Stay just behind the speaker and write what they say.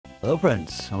Hello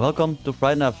friends, and welcome to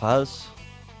FrightNight Files,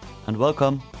 and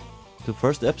welcome to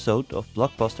first episode of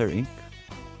Blockbuster Inc.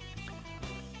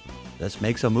 Let's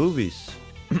make some movies.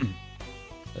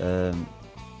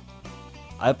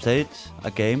 I played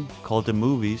a game called The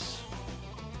Movies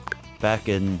back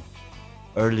in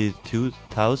early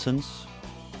 2000s,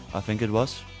 I think it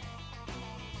was.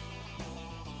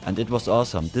 And it was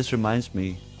awesome. This reminds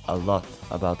me a lot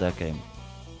about that game.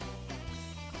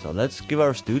 So let's give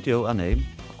our studio a name.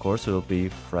 Of course it will be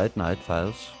FrightNight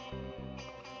Files.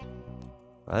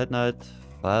 FrightNight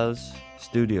Files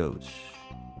Studios.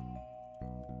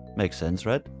 Makes sense,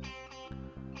 right?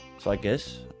 So I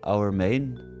guess our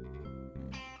main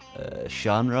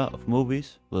genre of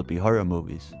movies will be horror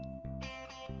movies.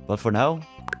 But for now,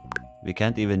 we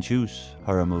can't even choose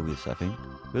horror movies, I think.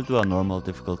 We'll do a normal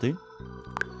difficulty.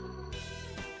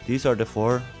 These are the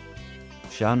four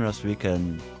genres we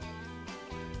can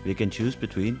choose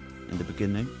between in the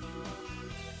beginning.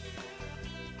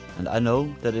 And I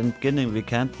know that in the beginning we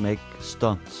can't make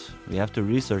stunts. We have to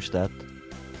research that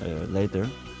later.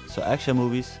 So action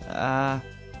movies, no,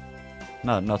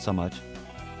 not so much.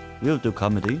 We'll do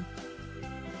comedy.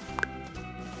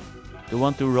 You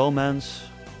want to romance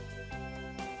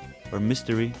or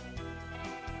mystery?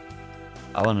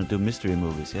 I want to do mystery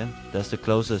movies, yeah? That's the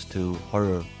closest to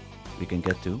horror we can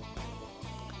get to.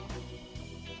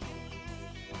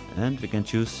 And we can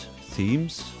choose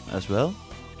themes as well.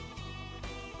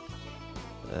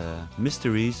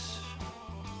 Mysteries.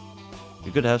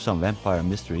 We could have some vampire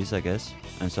mysteries, I guess.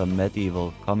 And some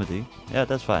medieval comedy. Yeah,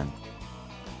 that's fine.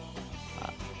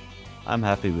 I'm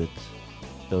happy with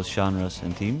those genres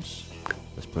and themes.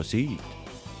 Let's proceed.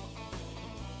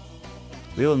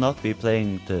 We will not be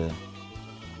playing the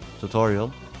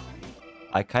tutorial.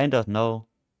 I kind of know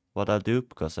what I'll do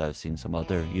because I've seen some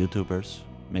other YouTubers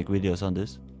make videos on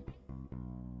this.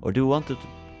 Or do you want to...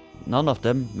 None of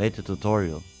them made the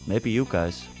tutorial. Maybe you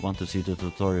guys want to see the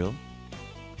tutorial.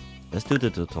 Let's do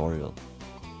the tutorial.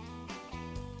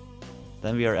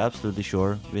 Then we are absolutely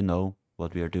sure we know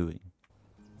what we are doing.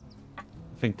 I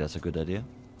think that's a good idea.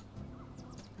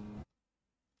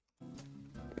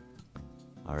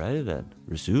 Alrighty then,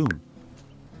 resume.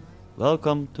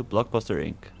 Welcome to Blockbuster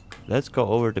Inc. Let's go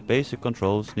over the basic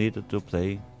controls needed to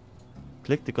play.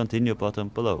 Click the continue button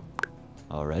below.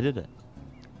 Alrighty then.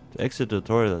 To exit the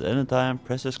tutorial at any time,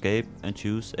 press escape and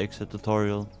choose exit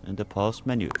tutorial in the pause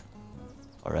menu.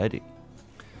 Alrighty.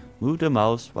 Move the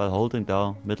mouse while holding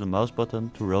down middle mouse button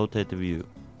to rotate the view.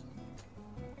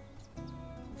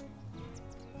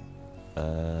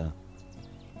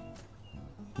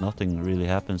 Nothing really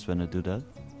happens when I do that.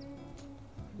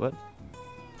 What?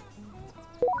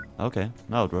 Okay,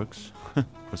 now it works.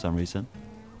 For some reason.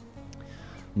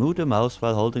 Move the mouse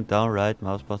while holding down right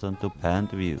mouse button to pan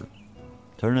the view.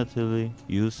 Alternatively,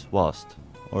 use WASD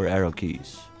or arrow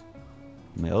keys.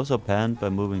 You may also pan by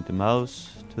moving the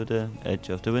mouse to the edge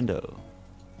of the window.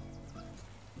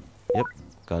 Yep,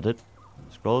 got it.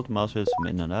 Scroll the mouse wheels from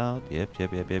in and out. Yep.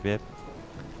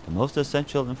 The most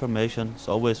essential information is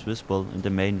always visible in the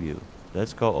main view.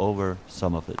 Let's go over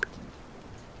some of it.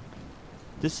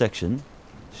 This section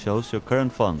shows your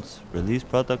current funds, released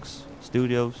products,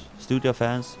 studios, studio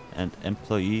fans, and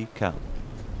employee count.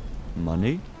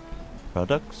 Money,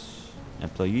 products,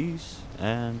 employees,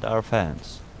 and our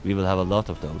fans. We will have a lot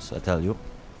of those, I tell you.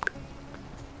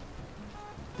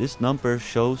 This number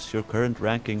shows your current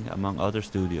ranking among other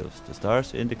studios. The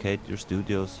stars indicate your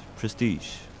studio's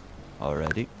prestige.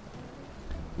 Alrighty.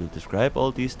 We'll describe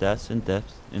all these stats in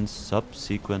depth in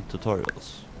subsequent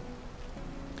tutorials.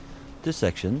 This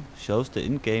section shows the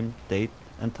in-game date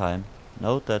and time.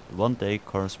 Note that 1 day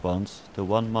corresponds to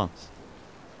 1 month.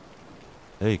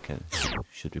 Hey,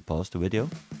 should we pause the video?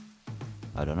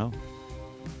 I don't know.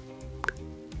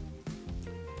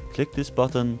 Click this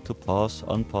button to pause,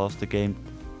 unpause the game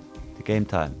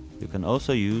time. You can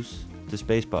also use the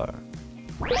spacebar.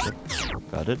 Yep,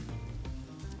 got it.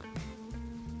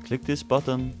 Click this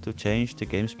button to change the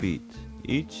game speed.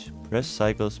 Each press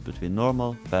cycles between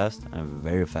normal, fast, and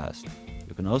very fast.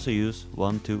 You can also use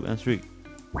 1, 2, and 3.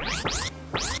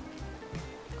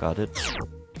 Got it.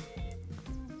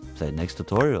 Play next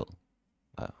tutorial.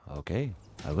 Okay,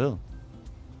 I will.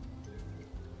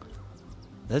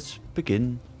 Let's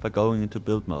begin by going into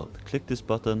build mode. Click this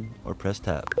button or press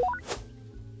tab.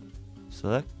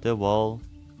 Select the wall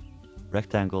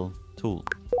rectangle tool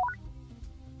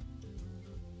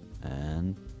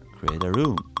and create a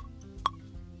room.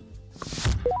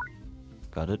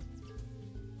 Got it.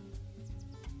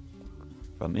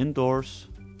 From indoors,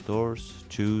 doors,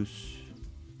 choose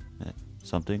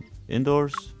something.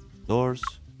 Indoors, doors.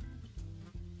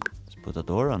 Let's put a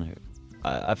door on here.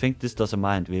 I think this doesn't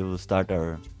mind. We will start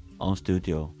our own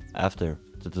studio after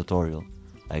the tutorial.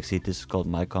 Like, see, this is called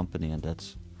my company, and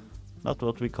that's not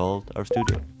what we called our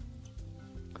studio.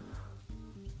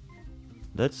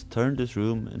 Let's turn this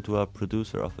room into a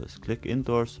producer office. Click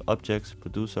Indoors, Objects,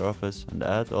 Producer Office, and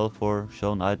add all 4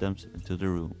 shown items into the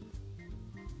room.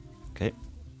 Okay.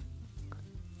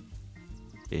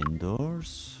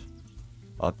 Indoors,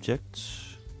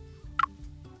 Objects,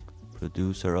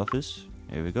 Producer Office.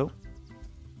 Here we go.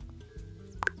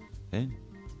 Okay.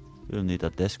 We'll need a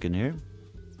desk in here.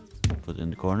 Put it in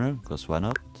the corner, because why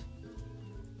not?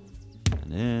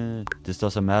 And then this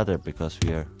doesn't matter because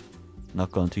we are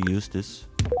not going to use this.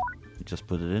 We just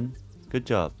put it in. Good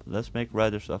job. Let's make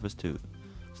writer's office too.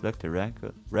 Select the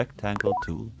rectangle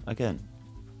tool again.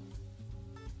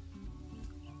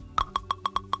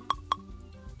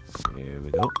 Here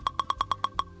we go.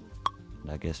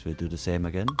 And I guess we'll do the same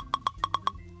again.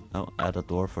 No, add a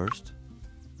door first.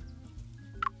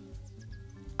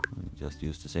 Just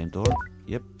use the same door.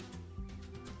 Yep.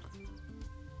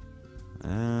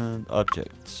 And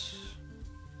objects.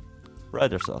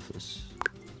 Writer's office.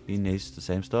 He needs the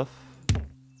same stuff.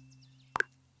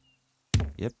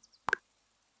 Yep.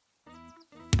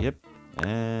 Yep.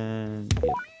 And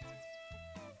yep.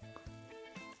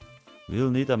 We'll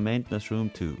need a maintenance room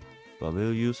too, but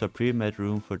we'll use a pre-made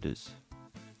room for this.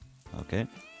 Okay.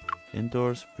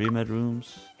 Indoors, pre-made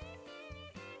rooms.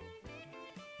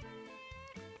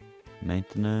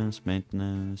 Maintenance,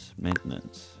 maintenance,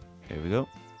 maintenance. Here we go.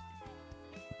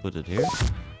 Put it here.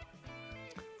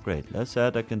 Great, let's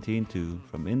add a canteen too.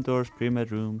 From indoors,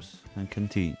 pre-made rooms, and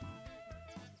canteen.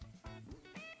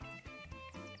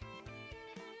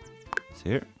 It's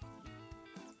here.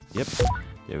 Yep,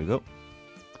 there we go.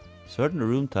 Certain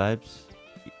room types,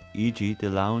 e.g. the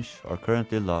lounge, are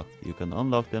currently locked. You can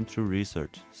unlock them through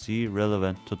research. See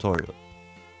relevant tutorial.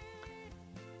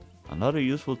 Another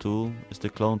useful tool is the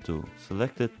clone tool.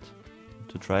 Select it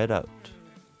to try it out.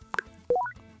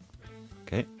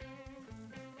 Okay.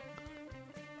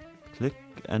 Click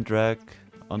and drag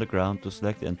on the ground to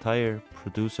select the entire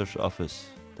producer's office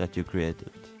that you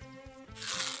created.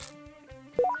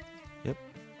 Yep.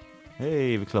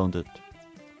 Hey, we cloned it.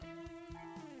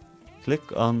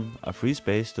 Click on a free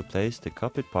space to place the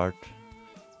copied part.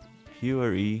 Q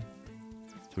or E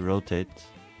to rotate.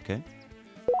 Okay.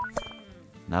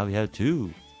 Now we have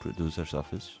 2 producer's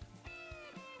office.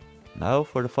 Now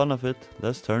for the fun of it,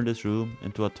 let's turn this room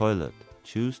into a toilet.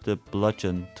 Choose the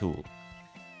bludgeon tool.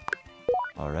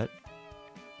 Alright.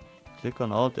 Click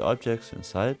on all the objects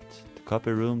inside the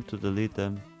copy room to delete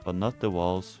them, but not the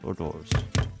walls or doors.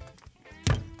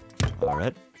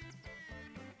 Alright.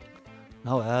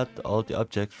 Now add all the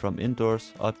objects from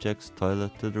indoors, objects,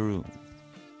 toilet to the room.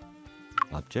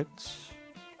 Objects.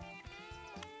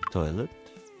 Toilet.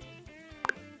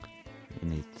 We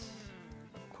need,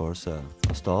 of course, a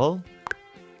stall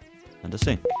and a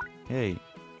sink. Yay!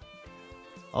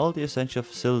 All the essential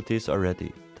facilities are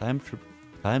ready. Time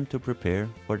to prepare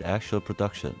for the actual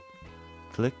production.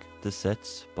 Click the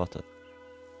Sets button.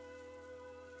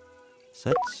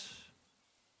 Sets.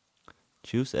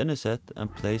 Choose any set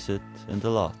and place it in the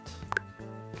lot.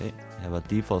 Okay, we have a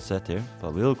default set here,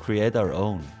 but we'll create our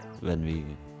own when we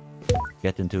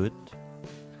get into it.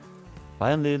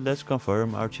 Finally, let's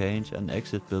confirm our change and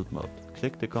exit build mode.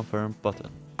 Click the confirm button.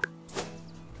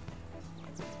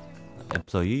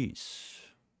 Employees.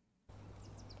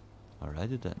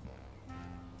 Alrighty then.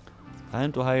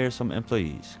 Time to hire some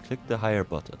employees. Click the hire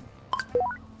button.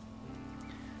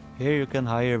 Here you can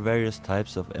hire various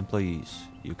types of employees.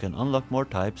 You can unlock more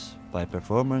types by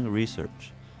performing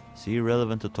research. See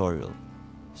relevant tutorial.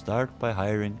 Start by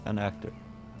hiring an actor.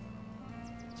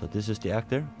 So this is the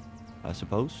actor, I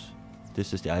suppose.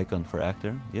 This is the icon for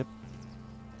actor, yep.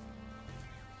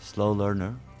 Slow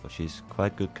learner, but she's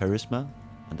quite good charisma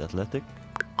and athletic.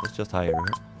 Let's just hire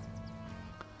her.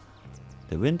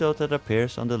 The window that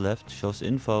appears on the left shows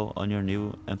info on your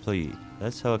new employee.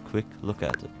 Let's have a quick look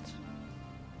at it.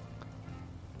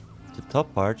 The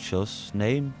top part shows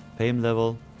name, payment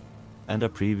level, and a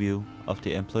preview of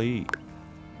the employee.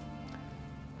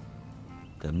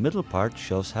 The middle part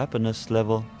shows happiness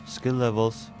level, skill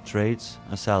levels, traits,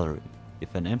 and salary.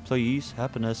 If an employee's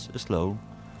happiness is low,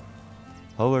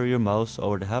 hover your mouse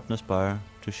over the happiness bar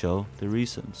to show the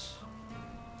reasons.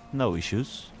 No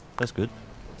issues, that's good.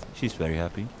 She's very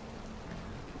happy.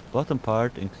 The bottom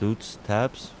part includes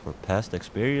tabs for past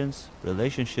experience,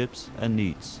 relationships, and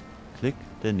needs. Click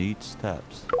the Needs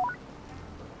tabs.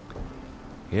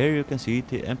 Here you can see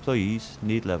the employees'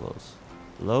 need levels.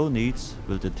 Low needs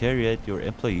will deteriorate your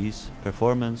employees'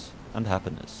 performance and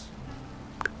happiness.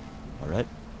 Alright.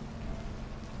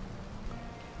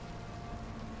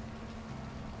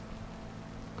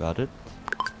 Got it.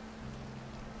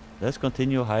 Let's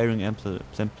continue hiring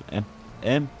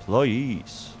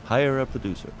employees. Hire a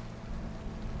producer.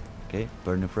 Okay,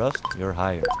 Burning Frost, you're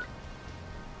hired.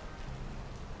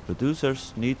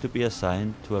 Producers need to be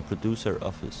assigned to a producer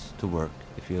office to work.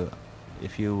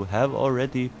 If you have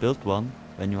already built one,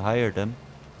 when you hire them,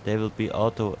 they will be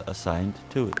auto-assigned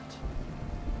to it.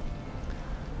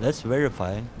 Let's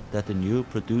verify that the new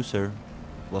producer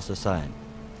was assigned.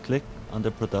 Click on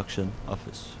the production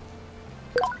office.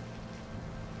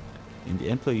 In the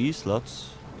employee slots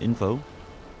info,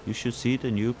 you should see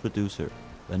the new producer.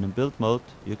 When in build mode,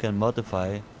 you can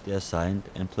modify the assigned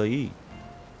employee.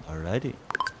 Alrighty.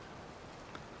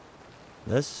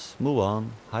 Let's move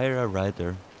on. Hire a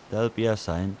writer. They'll be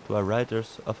assigned to a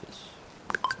writer's office.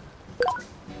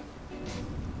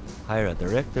 Hire a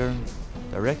director.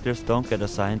 Directors don't get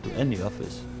assigned to any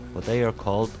office, but they are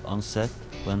called on set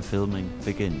when filming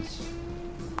begins.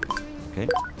 Okay.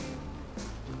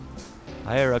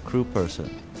 Hire a crew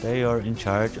person. They are in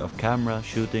charge of camera,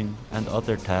 shooting and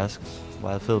other tasks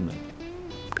while filming.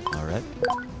 Alright.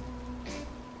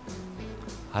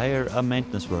 Hire a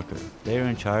maintenance worker. They are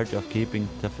in charge of keeping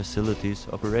the facilities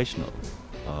operational.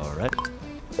 Alright.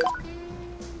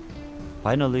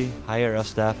 Finally, hire a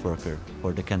staff worker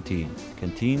for the canteen.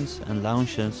 Canteens and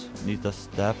lounges need a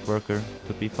staff worker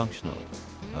to be functional.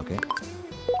 Okay.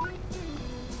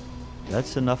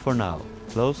 That's enough for now.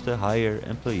 Close the hire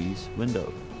employees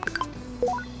window.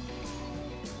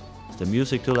 Is the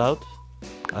music too loud?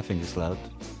 I think it's loud.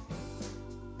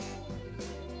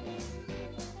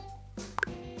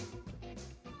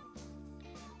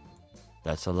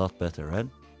 That's a lot better, right?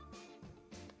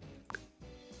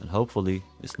 And hopefully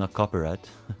it's not copyright.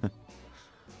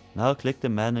 Now click the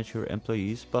Manage Your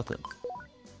Employees button.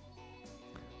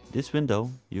 This window,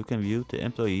 you can view the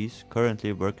employees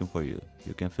currently working for you.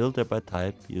 You can filter by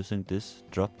type using this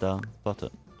drop-down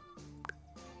button.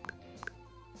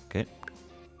 Okay.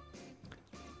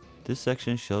 This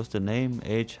section shows the name,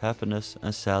 age, happiness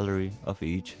and salary of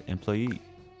each employee.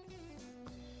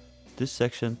 This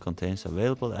section contains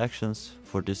available actions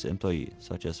for this employee,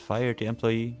 such as fire the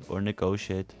employee or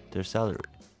negotiate their salary.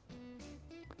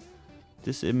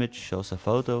 This image shows a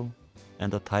photo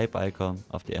and a type icon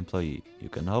of the employee. You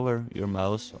can hover your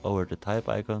mouse over the type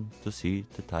icon to see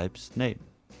the type's name.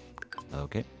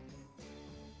 Okay.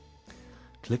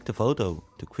 Click the photo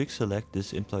to quick select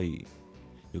this employee.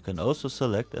 You can also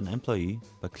select an employee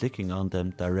by clicking on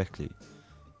them directly,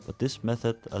 but this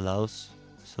method allows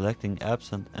selecting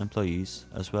absent employees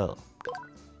as well.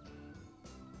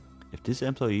 If this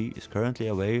employee is currently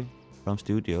away from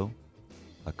studio,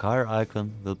 a car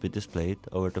icon will be displayed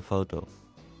over the photo.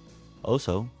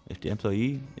 Also, if the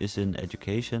employee is in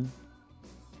education,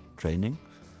 training,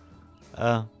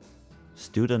 a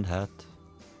student hat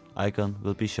icon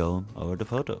will be shown over the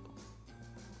photo.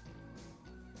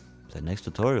 The next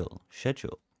tutorial,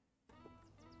 schedule.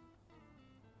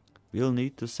 We'll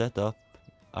need to set up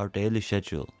our daily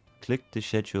schedule. Click the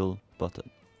schedule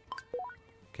button.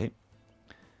 Okay.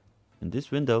 In this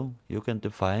window, you can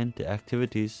define the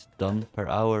activities done per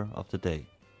hour of the day.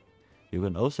 You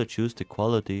can also choose the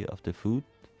quality of the food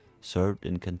served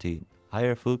in canteen.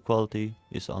 Higher food quality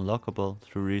is unlockable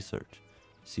through research.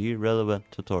 See relevant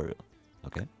tutorial.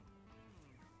 Okay.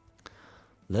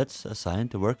 Let's assign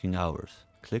the working hours.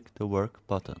 Click the work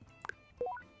button.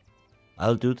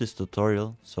 I'll do this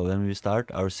tutorial so when we start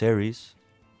our series,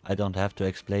 I don't have to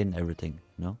explain everything,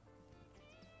 no?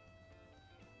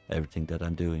 Everything that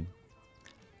I'm doing.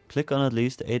 Click on at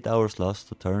least 8-hour slots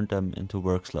to turn them into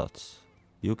work slots.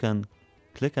 You can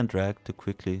click and drag to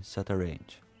quickly set a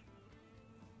range.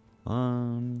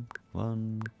 1,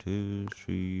 2,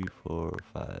 3, 4,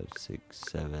 5, 6,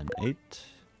 7, 8.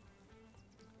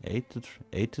 8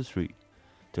 to 3.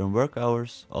 During work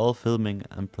hours, all filming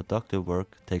and productive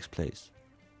work takes place.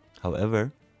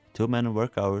 However, too many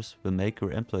work hours will make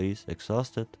your employees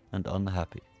exhausted and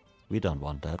unhappy. We don't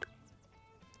want that.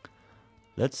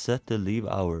 Let's set the leave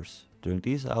hours. During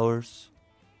these,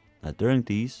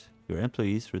 your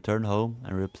employees return home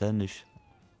and replenish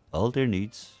all their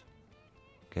needs.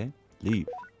 Okay, leave.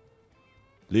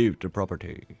 Leave the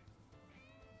property.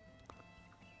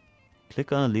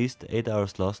 Click on at least 8-hour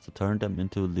slots to turn them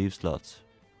into leave slots.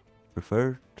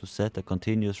 Prefer to set a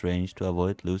continuous range to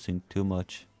avoid losing too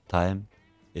much time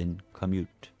in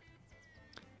commute.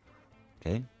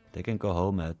 Okay, they can go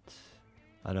home at,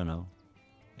 I don't know,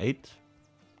 8.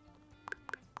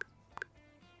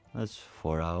 That's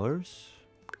 4 hours.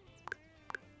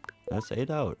 That's 8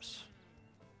 hours.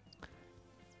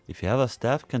 If you have a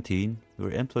staff canteen,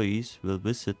 your employees will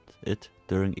visit it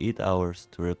during eat hours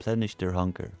to replenish their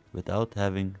hunger without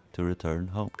having to return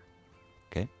home.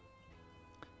 Okay.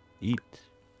 Eat.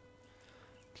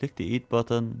 Click the eat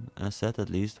button and set at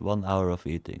least 1 hour of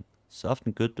eating. It's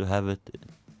often good to have it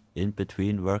in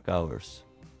between work hours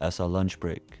as a lunch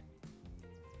break.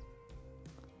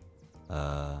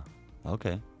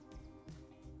 Okay.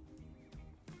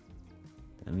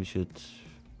 Then we should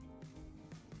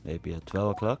maybe at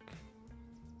 12 o'clock.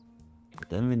 But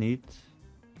then we need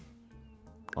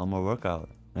 1 more work hour,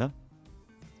 yeah?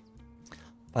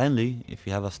 Finally, if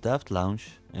you have a staffed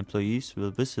lounge, employees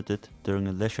will visit it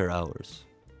during leisure hours.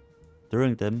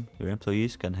 During them, your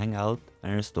employees can hang out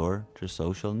and restore their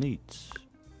social needs.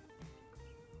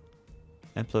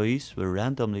 Employees will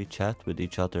randomly chat with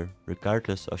each other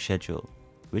regardless of schedule,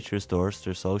 which restores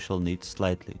their social needs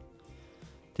slightly.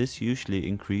 This usually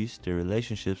increases their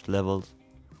relationships levels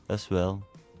as well,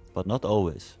 but not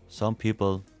always. Some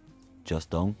people just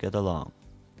don't get along.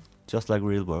 Just like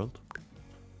real world.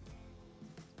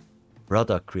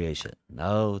 Product creation.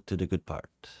 Now to the good part.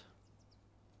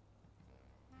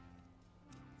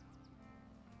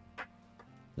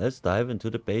 Let's dive into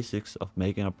the basics of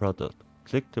making a product.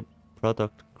 Click the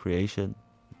product creation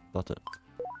button.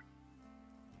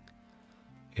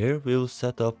 Here we will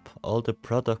set up all the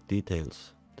product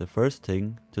details. The first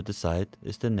thing to decide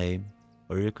is the name,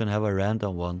 or you can have a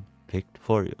random one picked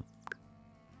for you.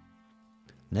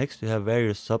 Next we have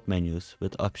various submenus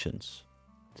with options.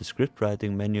 The script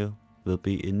writing menu will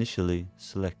be initially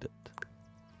selected.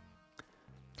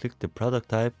 Click the product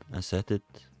type and set it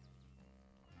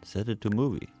to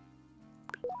movie.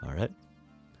 Alright.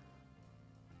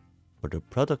 For the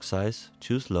product size,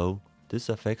 choose low. This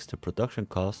affects the production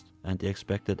cost and the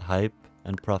expected hype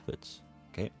and profits.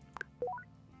 Okay.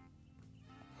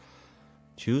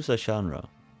 Choose a genre.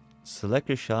 Select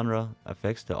your genre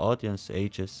affects the audience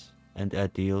ages and the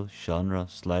ideal genre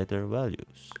slider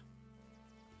values.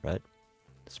 Right?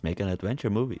 Let's make an adventure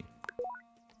movie.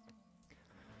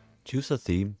 Choose a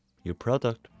theme. Your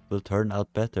product will turn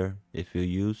out better if you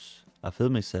use a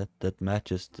filming set that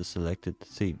matches the selected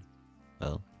theme.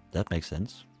 Well, that makes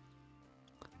sense.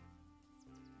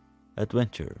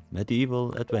 Adventure.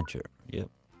 Medieval adventure. Yep.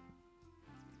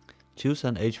 Choose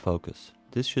an age focus.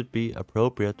 This should be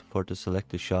appropriate for the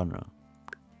selected genre.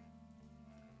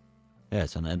 Yeah,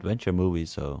 it's an adventure movie,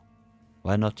 so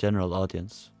why not general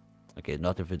audience? Okay,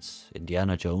 not if it's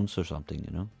Indiana Jones or something,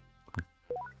 you know?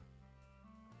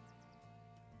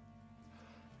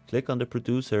 Click on the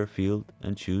producer field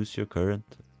and choose your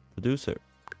current producer.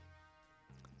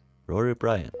 Rory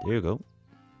Bryant, there you go.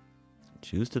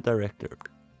 Choose the director.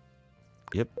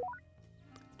 Yep.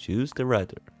 Choose the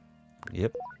writer.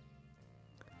 Yep.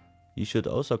 You should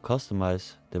also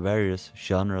customize the various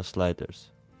genre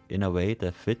sliders in a way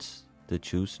that fits the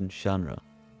chosen genre.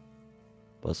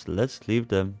 But let's leave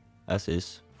them as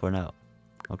is for now.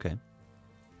 Okay.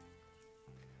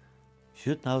 You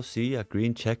should now see a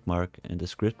green check mark in the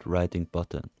script writing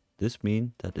button. This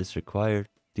means that its required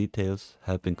details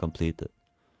have been completed.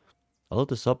 All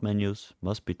the submenus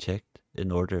must be checked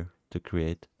in order to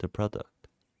create the product.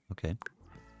 Okay.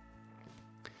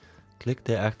 Click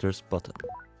the actors button.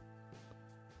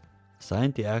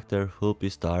 Assign the actor who will be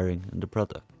starring in the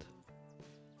product.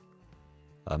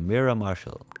 Amira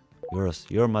Marshall,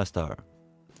 you're my star.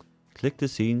 Click the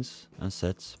scenes and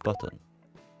sets button.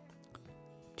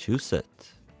 Choose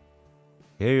set.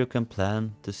 Here you can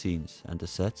plan the scenes and the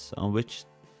sets on which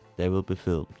they will be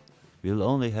filmed. We will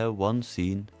only have one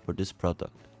scene for this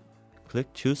product.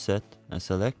 Click choose set and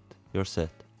select your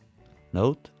set.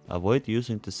 Note, avoid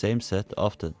using the same set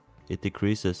often. It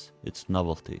decreases its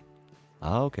novelty.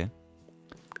 Ah, okay.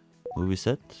 Movie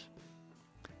set.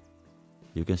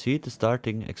 You can see the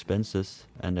starting expenses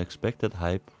and expected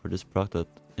hype for this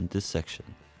product in this section.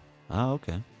 Ah,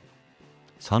 okay.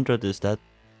 Is 100, is that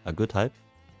a good hype?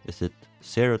 Is it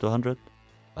 0 to 100?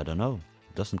 I don't know.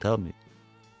 It doesn't tell me.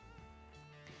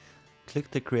 Click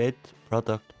the create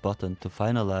product button to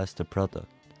finalize the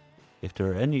product. If there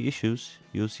are any issues,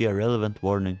 you'll see a relevant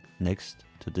warning next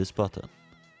to this button.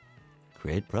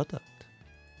 Create product.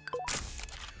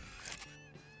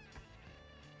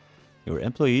 Your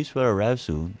employees will arrive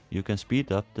soon. You can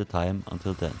speed up the time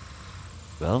until then.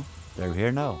 Well, they're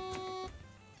here now.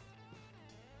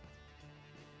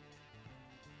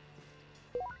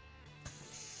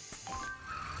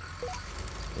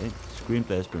 Okay,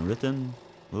 screenplay has been written.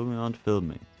 Moving on to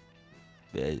filming.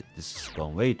 Yeah, this is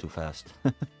going way too fast.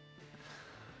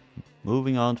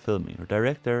 Moving on to filming. Your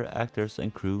director, actors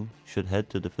and crew should head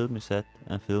to the filming set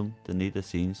and film the needed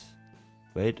scenes.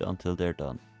 Wait until they're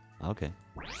done. Okay.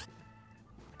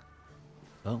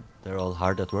 Well, they're all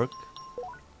hard at work.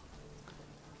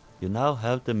 You now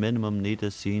have the minimum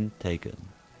needed scene takes.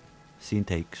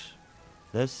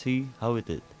 Let's see how it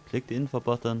did. Click the info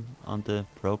button on the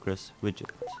progress widget.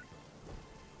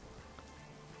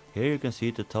 Here you can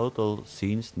see the total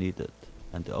scenes needed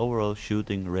and the overall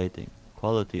shooting rating,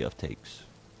 quality of takes.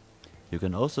 You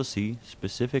can also see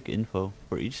specific info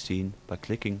for each scene by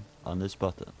clicking on this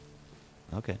button.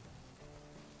 Okay.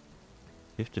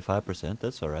 55%,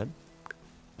 that's alright,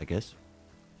 I guess.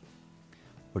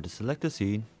 For the selected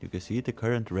scene, you can see the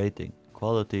current rating,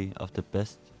 quality of the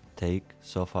best take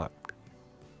so far.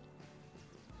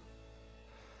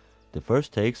 The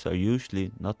first takes are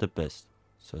usually not the best,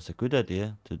 so it's a good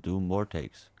idea to do more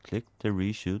takes. Click the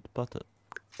reshoot button.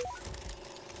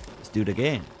 Let's do it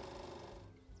again.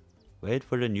 Wait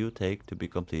for the new take to be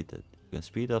completed. You can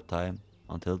speed up time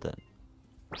until then.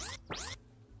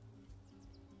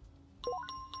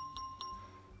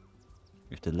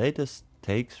 If the latest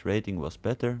takes rating was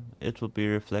better, it will be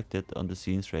reflected on the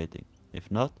scene's rating. If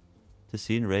not, the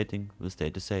scene rating will stay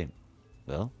the same.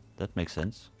 Well, that makes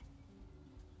sense.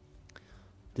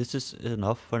 This is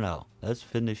enough for now. Let's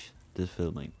finish this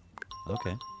filming.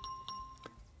 Okay.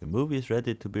 The movie is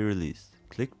ready to be released.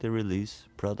 Click the release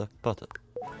product button.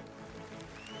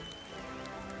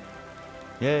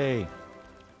 Yay!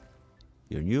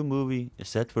 Your new movie is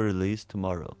set for release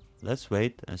tomorrow. Let's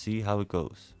wait and see how it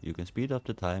goes. You can speed up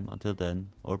the time until then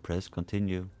or press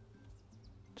continue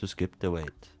to skip the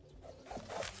wait.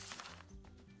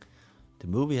 The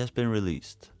movie has been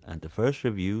released and the first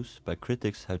reviews by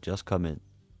critics have just come in.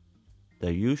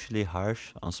 They're usually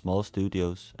harsh on small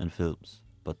studios and films,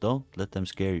 but don't let them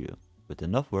scare you. With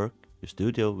enough work, your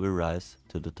studio will rise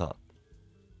to the top.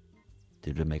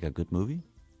 Did we make a good movie?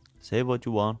 Say what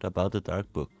you want about the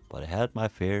dark book, but I had my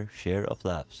fair share of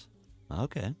laughs.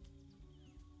 Okay.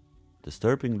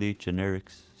 Disturbingly generic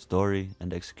story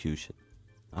and execution.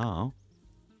 Oh.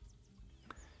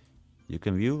 You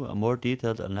can view a more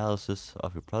detailed analysis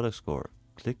of your product score.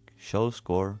 Click Show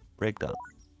Score Breakdown.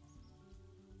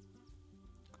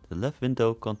 The left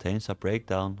window contains a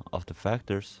breakdown of the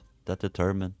factors that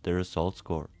determine the result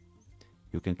score.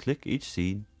 You can click each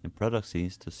scene in product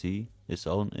scenes to see its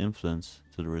own influence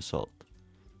to the result.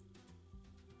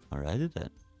 Alrighty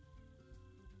then.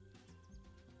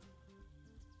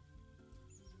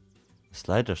 The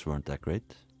sliders weren't that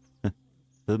great.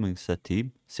 Filming set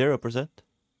team 0%.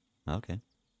 Okay.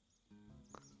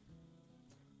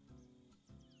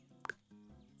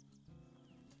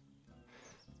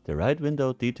 The right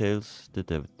window details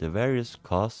the various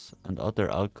costs and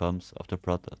other outcomes of the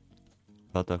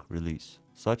product release,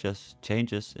 such as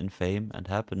changes in fame and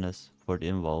happiness for the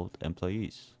involved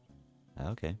employees.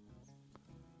 Okay.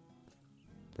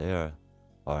 They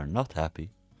are not happy.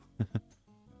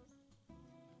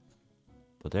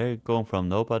 But they're going from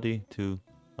nobody to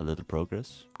a little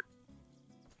progress.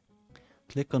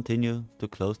 Click continue to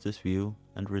close this view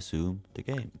and resume the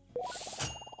game.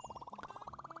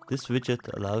 This widget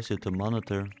allows you to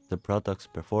monitor the product's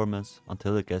performance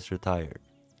until it gets retired.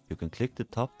 You can click the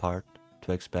top part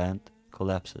to expand,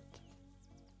 collapse it.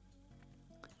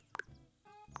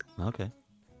 Okay.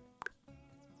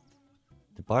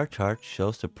 The bar chart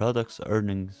shows the product's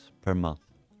earnings per month.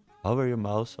 Hover your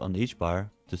mouse on each bar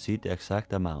to see the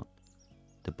exact amount.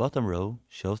 The bottom row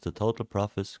shows the total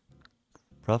profits,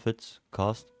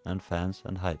 cost, and fans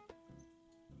and hype.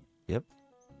 Yep,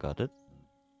 got it.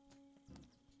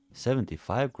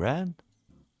 75 grand?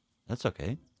 That's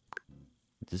okay.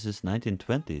 This is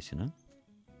 1920s, you know?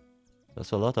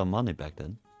 That's a lot of money back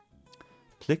then.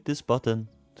 Click this button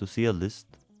to see a list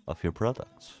of your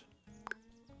products.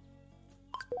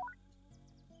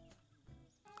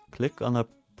 Click on a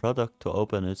product to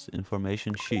open its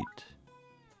information sheet.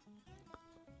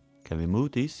 Can we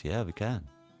move these? Yeah, we can.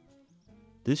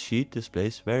 This sheet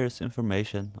displays various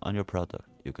information on your product.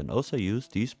 You can also use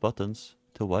these buttons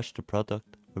to watch the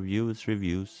product or view its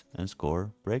reviews and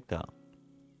score breakdown.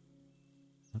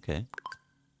 Okay,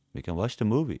 we can watch the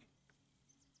movie.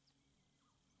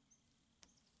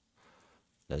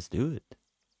 Let's do it.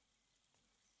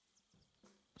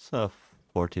 It's a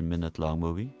 14-minute long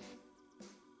movie.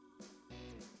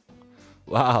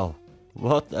 Wow,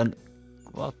 what an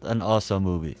awesome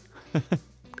movie.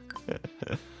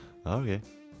 Okay.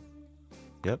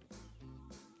 Yep.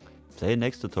 Play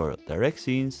next tutorial. Direct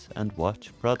scenes and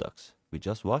watch products. We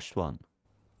just watched one.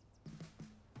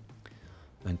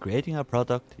 When creating a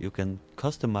product, you can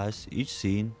customize each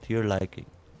scene to your liking.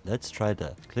 Let's try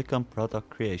that. Click on Product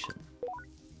Creation.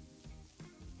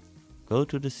 Go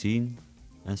to the Scene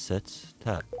and Sets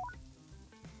tab.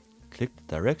 Click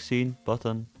the Direct Scene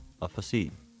button of a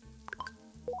scene.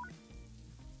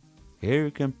 Here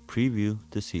you can preview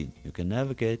the scene. You can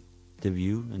navigate the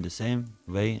view in the same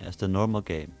way as the normal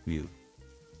game view.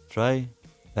 Try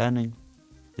panning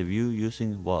the view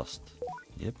using WASD.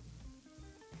 Yep.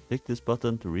 Click this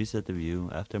button to reset the view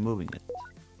after moving it.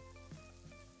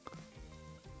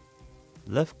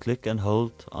 Left click and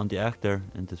hold on the actor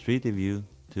in the 3D view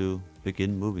to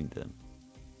begin moving them.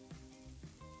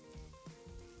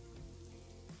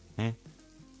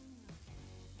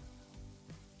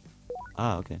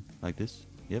 Ah, okay, like this.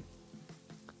 Yep.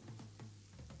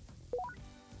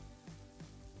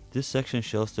 This section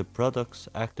shows the product's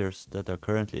actors that are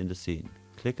currently in the scene.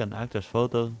 Click an actor's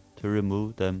photo to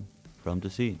remove them from the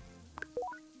scene.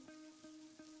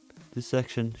 This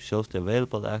section shows the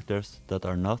available actors that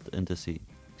are not in the scene.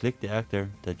 Click the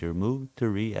actor that you removed to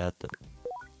re-add them.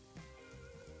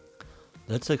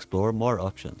 Let's explore more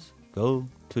options. Go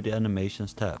to the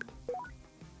Animations tab.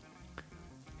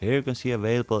 Here you can see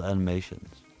available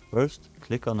animations. First,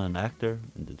 click on an actor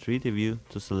in the 3D view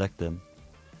to select them,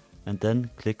 and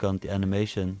then click on the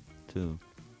animation to...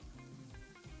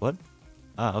 What?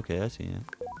 Ah, okay, I see. Yeah.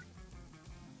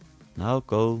 Now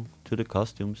go to the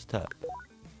Costumes tab.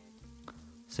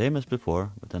 Same as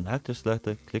before, with an actor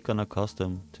selected, click on a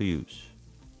costume to use.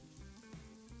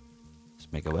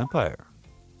 Let's make a vampire.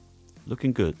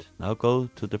 Looking good. Now go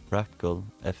to the Practical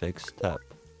FX tab.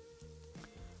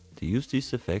 To use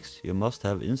these effects, you must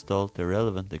have installed the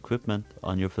relevant equipment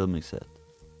on your filming set.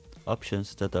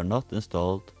 Options that are not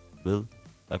installed will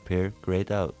appear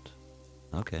grayed out.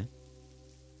 Okay.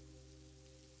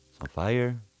 Some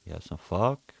fire, we have some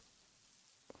fog,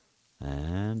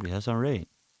 and we have some rain.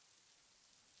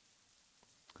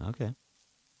 Okay.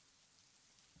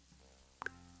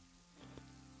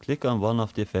 Click on one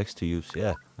of the effects to use.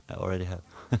 Yeah, I already have.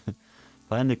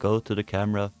 Finally go to the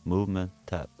Camera Movement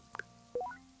tab.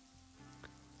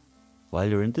 While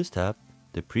you're in this tab,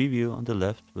 the preview on the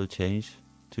left will change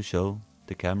to show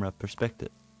the camera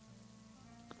perspective.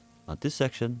 On this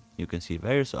section, you can see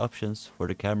various options for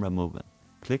the camera movement.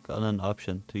 Click on an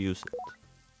option to use it.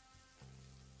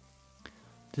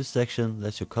 This section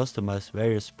lets you customize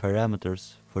various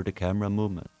parameters for the camera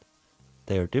movement.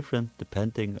 They are different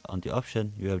depending on the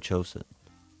option you have chosen,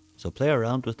 so play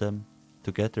around with them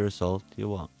to get the result you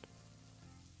want.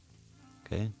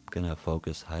 Okay, I'm gonna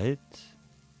focus height.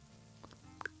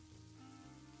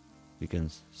 We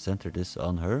can center this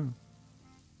on her.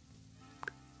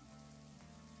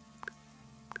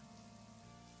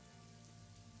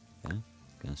 Okay,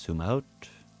 can zoom out.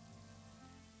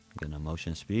 Gonna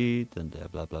motion speed and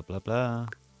blah blah blah blah.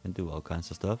 Can do all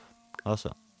kinds of stuff.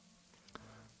 Awesome.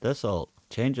 That's all.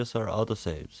 Changes are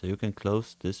auto-saved, so you can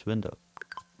close this window.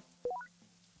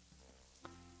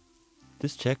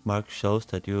 This check mark shows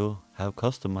that you have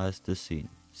customized this scene.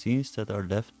 Scenes that are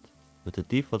left with the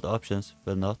default options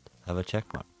will not have a check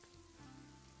mark.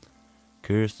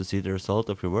 Curious to see the result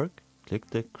of your work? Click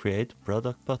the Create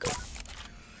Product button.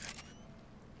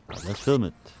 Now let's film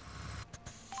it.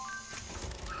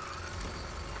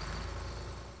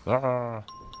 Ah.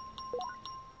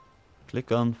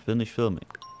 Click on Finish Filming.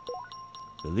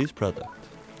 Release product.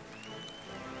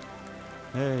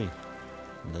 Hey,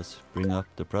 let's bring up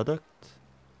the product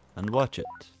and watch it.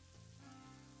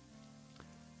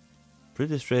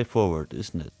 Pretty straightforward,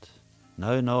 isn't it?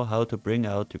 Now you know how to bring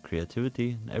out your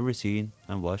creativity in every scene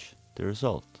and watch the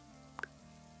result.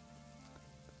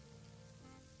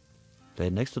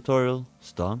 Play next tutorial,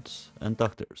 Stunts and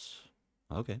Doctors.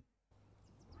 Okay.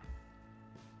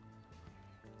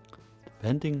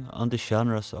 Depending on the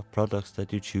genres of products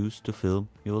that you choose to film,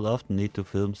 you will often need to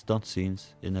film stunt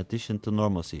scenes in addition to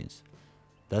normal scenes.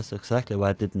 That's exactly why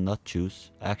I did not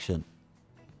choose action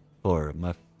for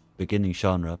my beginning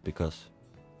genre, because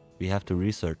we have to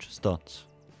research stunts.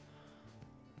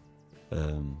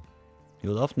 You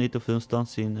will often need to film stunt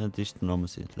scenes in addition to normal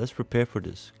scenes. Let's prepare for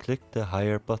this. Click the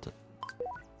Hire button.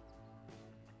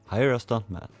 Hire a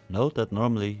stuntman. Note that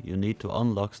normally you need to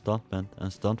unlock stuntman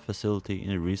and stunt facility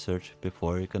in research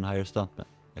before you can hire stuntman.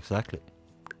 Exactly.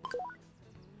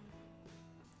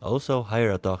 Also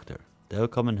hire a doctor. They will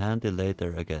come in handy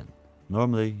later again.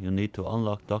 Normally you need to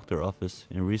unlock doctor office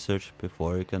in research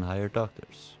before you can hire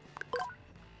doctors.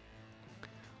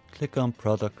 Click on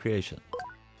product creation.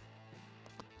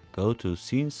 Go to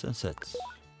scenes and sets.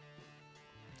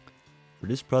 For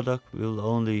this product we will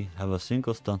only have a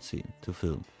single stunt scene to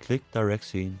film. Click direct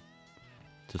scene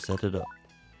to set it up.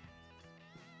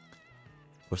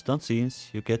 For stunt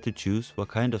scenes you get to choose what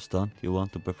kind of stunt you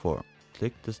want to perform.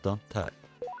 Click the stunt tab.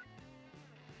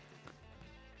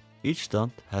 Each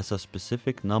stunt has a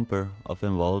specific number of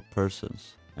involved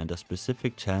persons and a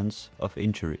specific chance of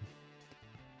injury.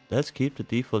 Let's keep the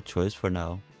default choice for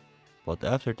now, but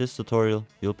after this tutorial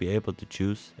you'll be able to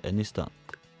choose any stunt.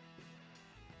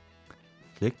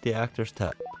 Click the Actors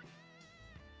tab.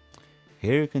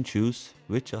 Here you can choose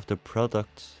which of the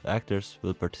product's actors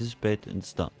will participate in the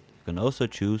stunt. You can also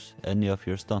choose any of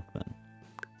your stuntmen.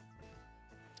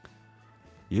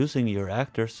 Using your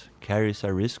actors carries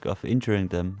a risk of injuring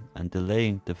them and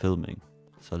delaying the filming.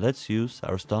 So let's use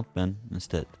our stuntman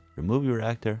instead. Remove your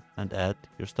actor and add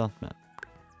your stuntman.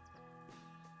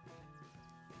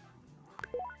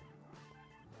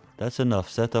 That's enough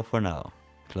setup for now.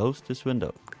 Close this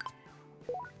window.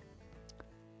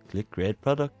 Click Create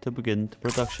Product to begin the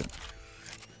production.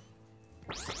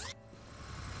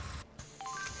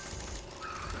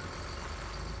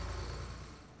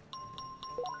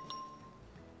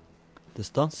 The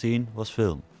stunt scene was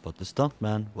filmed, but the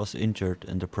stuntman was injured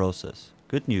in the process.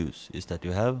 Good news is that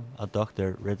you have a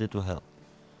doctor ready to help.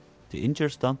 The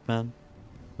injured stuntman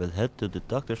will head to the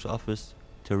doctor's office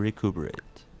to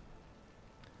recuperate.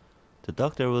 The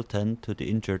doctor will tend to the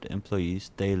injured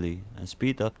employees daily and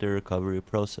speed up the recovery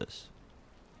process.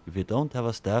 If you don't have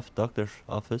a staff doctor's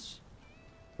office,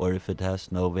 or if it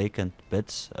has no vacant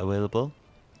beds available,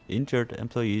 injured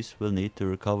employees will need to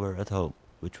recover at home,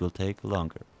 which will take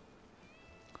longer.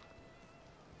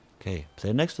 Okay,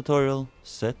 play next tutorial,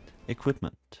 set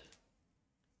equipment.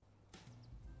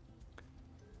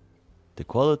 The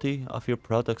quality of your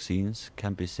product scenes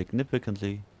can be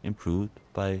significantly improved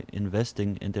by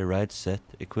investing in the right set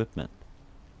equipment.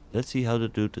 Let's see how to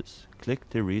do this. Click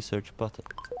the research button.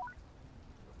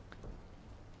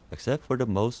 Except for the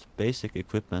most basic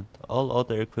equipment, all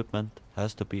other equipment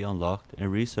has to be unlocked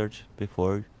in research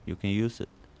before you can use it.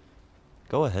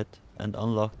 Go ahead and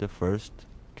unlock the first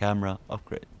camera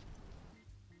upgrade.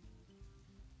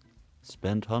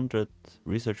 Spend 100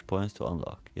 research points to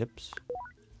unlock. Yeps.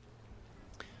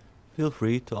 Feel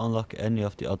free to unlock any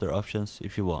of the other options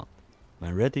if you want.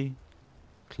 When ready,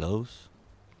 close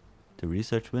the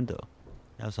research window.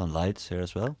 You have some lights here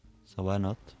as well, so why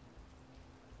not?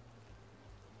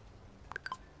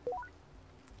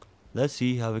 Let's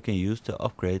see how we can use the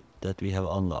upgrade that we have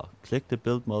unlocked. Click the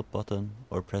build mode button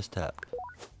or press tab.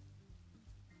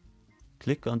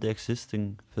 Click on the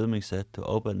existing filming set to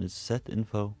open its set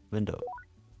info window.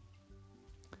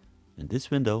 In this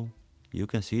window, you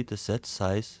can see the set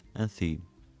size and theme.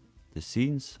 The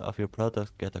scenes of your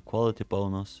product get a quality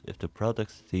bonus if the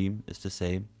product's theme is the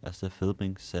same as the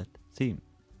filming set theme.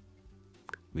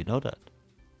 We know that.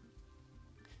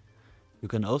 You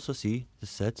can also see the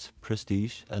set's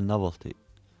prestige and novelty.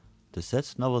 The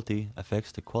set's novelty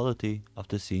affects the quality of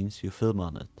the scenes you film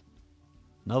on it.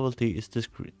 Novelty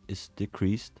is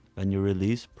decreased when you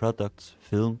release products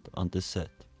filmed on this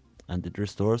set, and it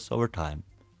restores over time.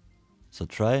 So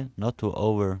try not to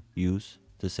overuse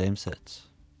the same sets.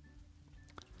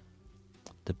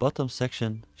 The bottom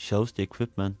section shows the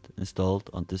equipment installed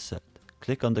on this set.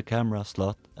 Click on the camera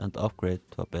slot and upgrade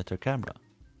to a better camera.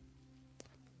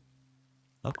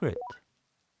 Upgrade.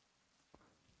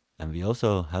 And we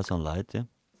also have some light, yeah?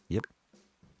 Yep.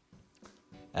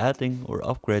 Adding or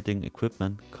upgrading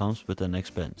equipment comes with an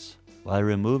expense, while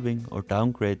removing or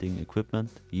downgrading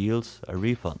equipment yields a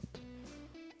refund.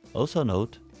 Also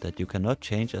note that you cannot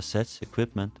change a set's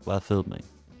equipment while filming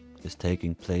is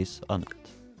taking place on it.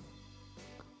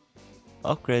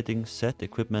 Upgrading set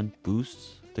equipment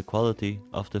boosts the quality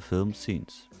of the film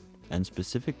scenes, and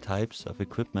specific types of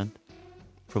equipment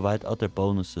provide other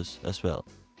bonuses as well.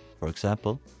 For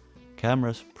example,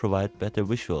 cameras provide better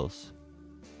visuals,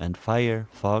 and fire,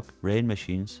 fog, rain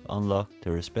machines unlock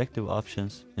the respective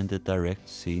options in the direct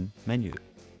scene menu.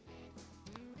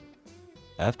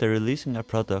 After releasing a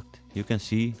product, you can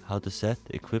see how the set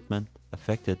equipment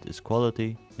affected its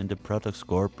quality in the product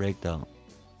score breakdown,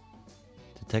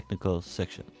 the technical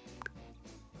section.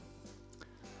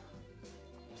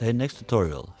 Play next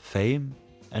tutorial, Fame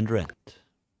and Rent.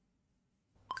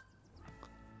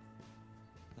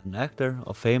 An actor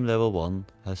of Fame level 1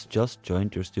 has just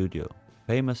joined your studio.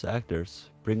 Famous actors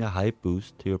bring a hype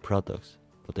boost to your products,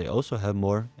 but they also have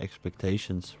more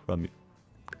expectations from you.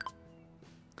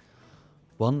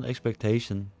 One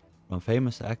expectation from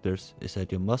famous actors is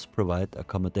that you must provide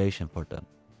accommodation for them.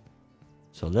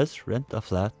 So let's rent a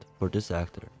flat for this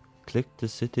actor. Click the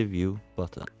City View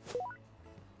button.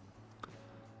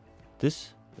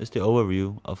 This is the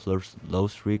overview of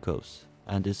Los Ricos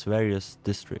and its various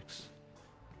districts.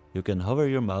 You can hover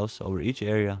your mouse over each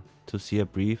area to see a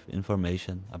brief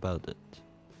information about it.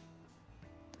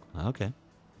 Okay.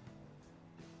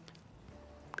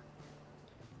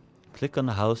 Click on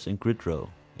the house in grid row.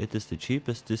 It is the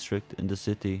cheapest district in the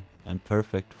city and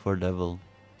perfect for level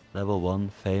 1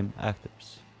 Fame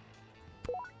actors.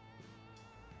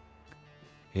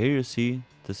 Here you see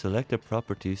the selected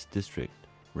properties district,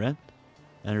 rent,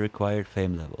 and required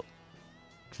fame level.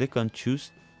 Click on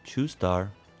choose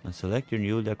star and select your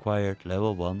newly acquired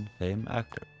level 1 fame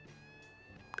actor.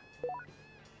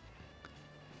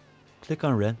 Click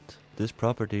on rent this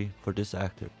property for this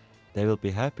actor. They will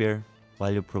be happier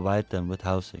while you provide them with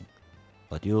housing,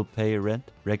 but you will pay rent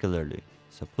regularly,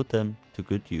 so put them to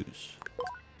good use.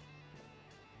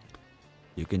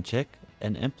 You can check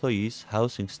an employee's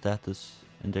housing status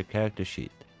in their character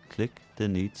sheet. Click the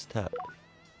Needs tab.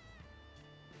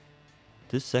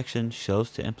 This section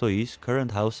shows the employee's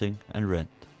current housing and rent.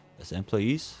 As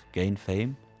employees gain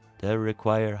fame, they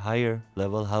require higher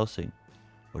level housing,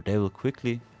 or they will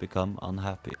quickly become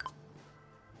unhappy.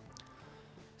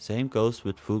 Same goes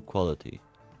with food quality.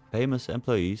 Famous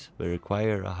employees will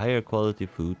require a higher quality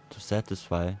food to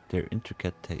satisfy their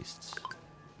intricate tastes.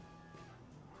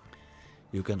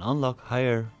 You can unlock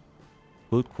higher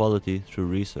food quality through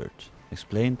research,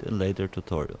 explained in later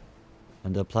tutorial,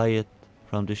 and apply it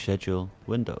from the schedule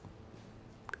window.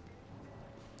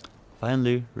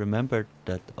 Finally, remember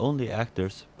that only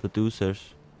actors,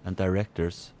 producers, and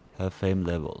directors have fame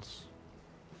levels.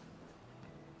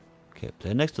 Okay,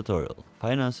 play next tutorial,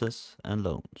 finances and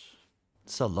loans.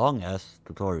 It's a long ass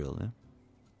tutorial, yeah?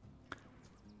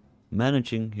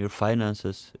 Managing your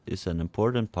finances is an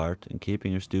important part in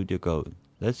keeping your studio going.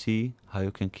 Let's see how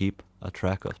you can keep a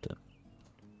track of them.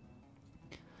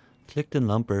 Click the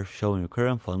number showing your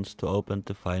current funds to open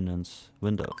the finance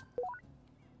window.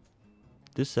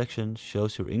 This section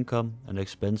shows your income and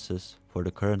expenses for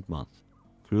the current month,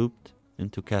 grouped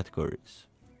into categories.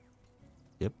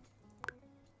 Yep.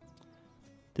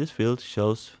 This field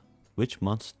shows which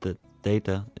month's the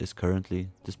data is currently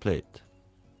displayed.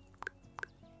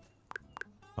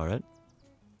 Alright.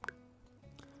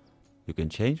 You can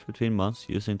change between months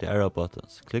using the arrow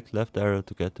buttons. Click left arrow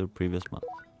to get to the previous month.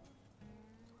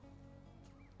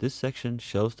 This section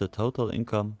shows the total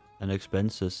income and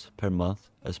expenses per month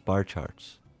as bar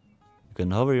charts. You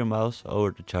can hover your mouse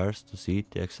over the charts to see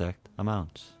the exact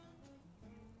amounts.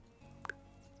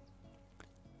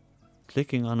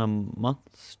 Clicking on a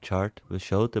month's chart will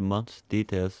show the month's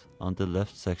details on the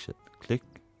left section. Click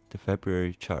the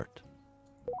February chart.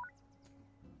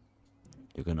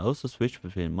 You can also switch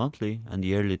between monthly and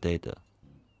yearly data.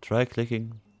 Try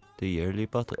clicking the yearly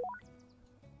button.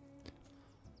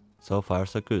 So far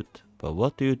so good, but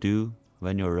what do you do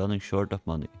when you're running short of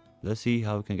money? Let's see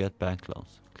how we can get bank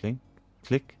loans.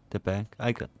 Click the bank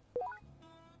icon.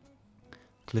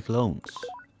 Click loans.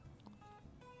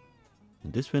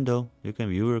 In this window you can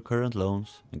view your current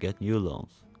loans and get new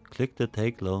loans. Click the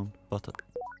take loan button.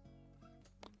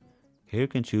 Here you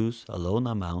can choose a loan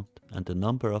amount and the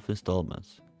number of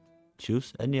installments.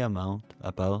 Choose any amount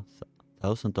above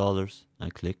 $1,000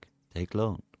 and click take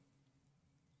loan.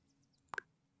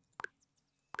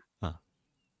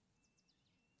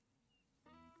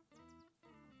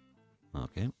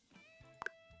 Okay.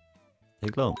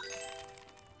 Take loan.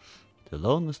 The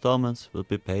loan installments will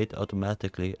be paid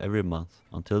automatically every month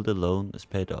until the loan is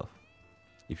paid off.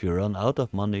 If you run out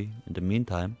of money in the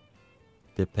meantime,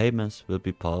 the payments will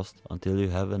be paused until you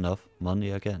have enough money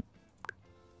again.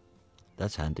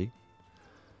 That's handy.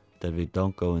 That we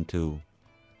don't go into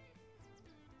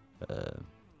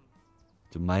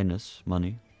to minus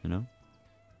money, you know.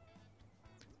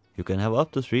 You can have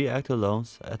up to 3 active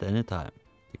loans at any time.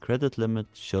 The credit limit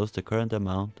shows the current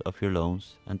amount of your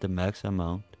loans and the max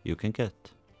amount you can get.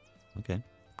 Okay.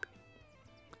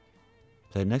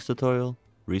 Play next tutorial,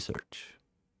 research.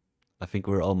 I think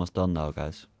we're almost done now,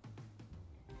 guys.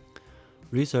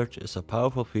 Research is a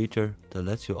powerful feature that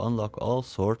lets you unlock all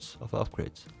sorts of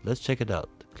upgrades. Let's check it out.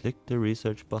 Click the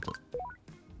research button.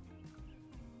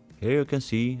 Here you can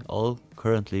see all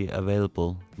currently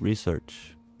available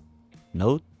research.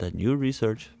 Note that new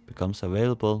research becomes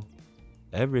available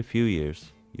every few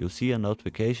years. You'll see a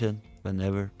notification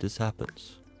whenever this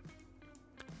happens.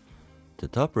 The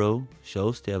top row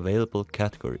shows the available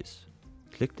categories.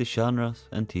 Click the genres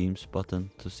and themes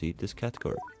button to see this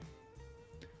category.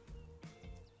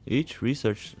 Each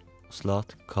research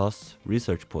slot costs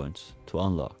research points to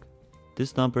unlock.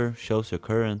 This number shows your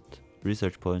current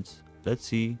research points. Let's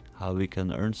see how we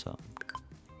can earn some.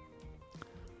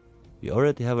 We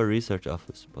already have a research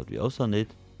office, but we also need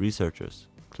researchers.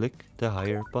 Click the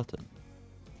hire button.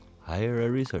 Hire a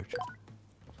researcher.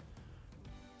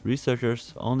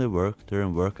 Researchers only work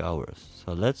during work hours,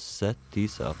 so let's set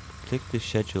these up. Click the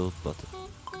schedule button.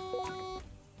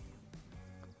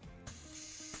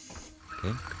 Okay,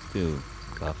 let's do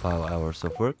about 5 hours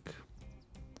of work.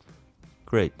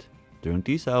 Great. During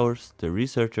these hours, the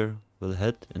researcher will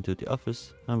head into the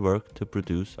office and work to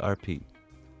produce RP.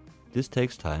 This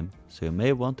takes time, so you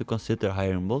may want to consider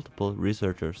hiring multiple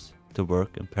researchers to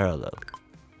work in parallel.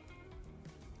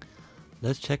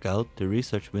 Let's check out the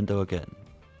research window again.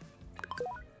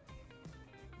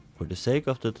 For the sake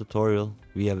of the tutorial,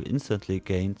 we have instantly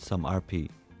gained some RP.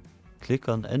 Click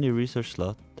on any research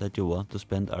slot that you want to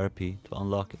spend RP to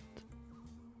unlock it.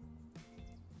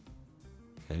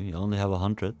 Okay, we only have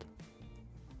 100.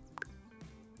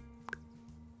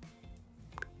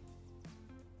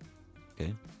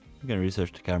 Okay, you can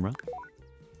research the camera.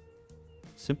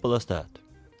 Simple as that.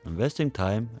 Investing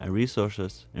time and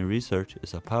resources in research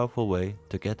is a powerful way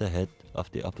to get ahead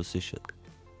of the opposition.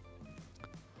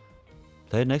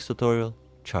 Play next tutorial,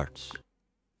 charts.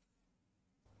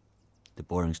 The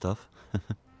boring stuff.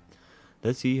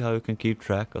 Let's see how you can keep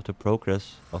track of the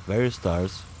progress of various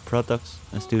stars, products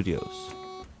and studios.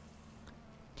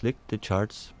 Click the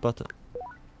charts button.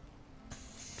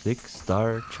 Click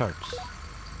star charts.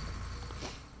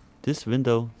 This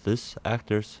window lists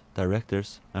actors,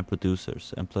 directors and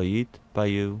producers employed by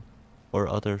you or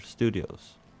other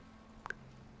studios.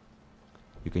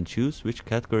 You can choose which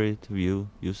category to view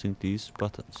using these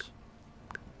buttons.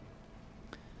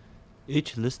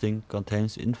 Each listing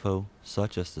contains info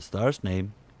such as the star's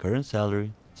name, current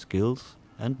salary, skills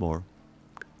and more.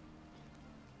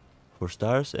 For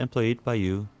stars employed by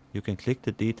you, you can click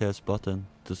the details button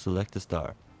to select the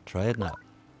star. Try it now.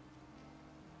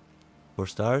 For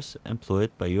stars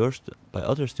employed by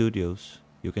other studios,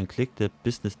 you can click the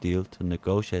business deal to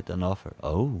negotiate an offer.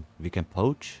 Oh, we can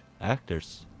poach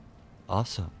actors.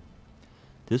 Awesome.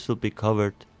 This will be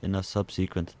covered in a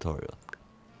subsequent tutorial.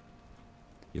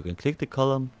 You can click the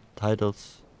column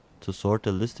titles to sort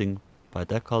the listing by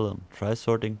that column. Try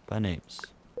sorting by names.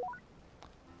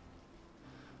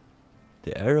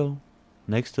 The arrow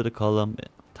next to the column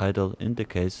title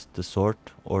indicates the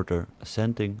sort order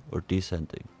ascending or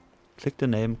descending. Click the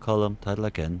name column title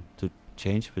again to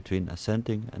change between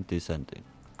ascending and descending.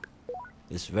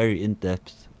 It's very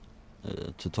in-depth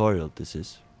tutorial this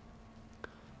is.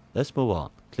 Let's move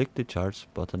on. Click the charts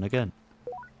button again.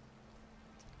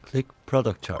 Click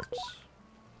product charts.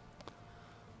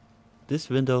 This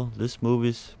window lists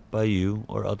movies by you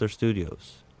or other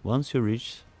studios. Once you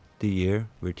reach the year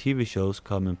where TV shows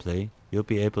come in play, you'll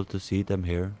be able to see them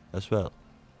here as well.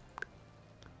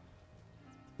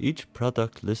 Each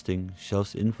product listing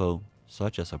shows info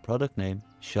such as a product name,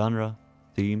 genre,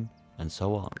 theme, and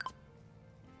so on.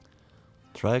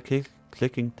 Try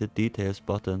clicking the details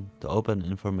button to open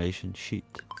an information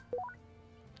sheet.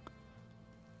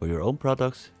 For your own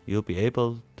products, you'll be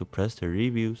able to press the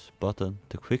reviews button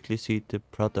to quickly see the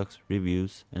product's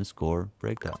reviews and score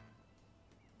breakdown.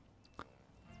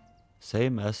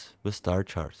 Same as with star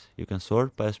charts, you can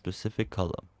sort by a specific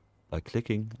column by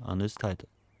clicking on its title.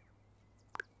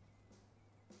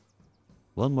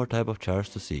 One more type of charts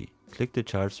to see. Click the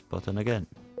charts button again.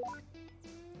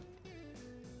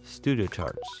 Studio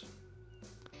charts.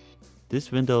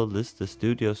 This window lists the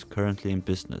studios currently in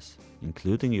business,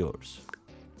 including yours.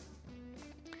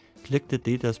 Click the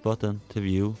details button to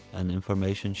view an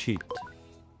information sheet.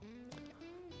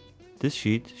 This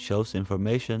sheet shows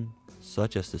information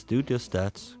such as the studio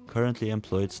stats, currently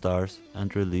employed stars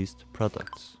and released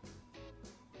products.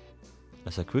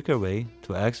 As a quicker way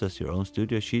to access your own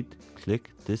studio sheet,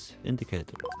 click this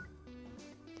indicator.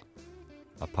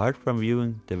 Apart from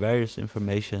viewing the various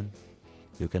information,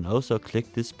 you can also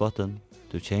click this button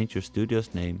to change your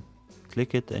studio's name.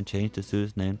 Click it and change the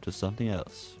studio's name to something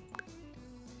else.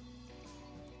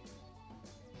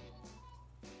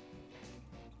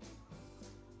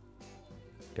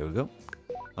 There we go.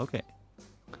 Okay.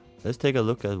 Let's take a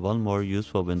look at one more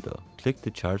useful window. Click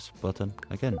the charts button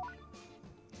again.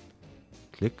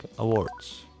 Click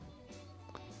awards.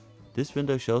 This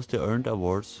window shows the earned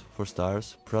awards for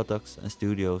stars, products and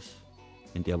studios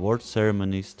in the award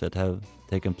ceremonies that have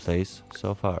taken place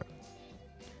so far.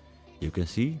 You can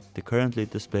see the currently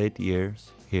displayed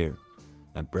years here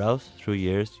and browse through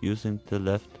years using the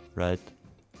left, right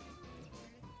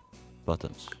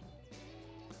buttons.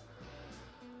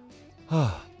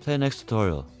 Play next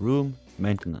tutorial, room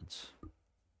maintenance.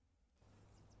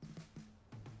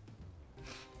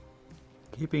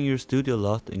 Keeping your studio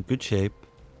lot in good shape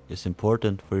is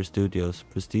important for your studio's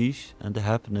prestige and the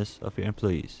happiness of your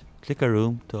employees. Click a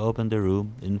room to open the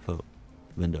room info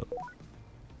window.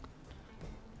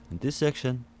 In this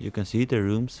section, you can see the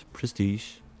room's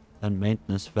prestige and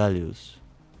maintenance values.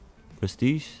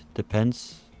 Prestige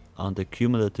depends on the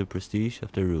cumulative prestige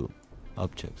of the room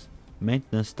objects.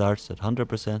 Maintenance starts at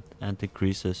 100% and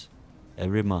decreases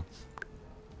every month.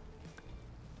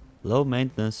 Low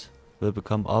maintenance will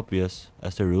become obvious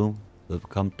as the room will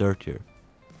become dirtier.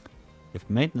 If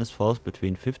maintenance falls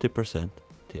between 50%,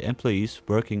 the employees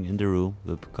working in the room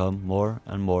will become more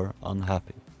and more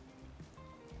unhappy.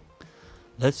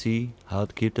 Let's see how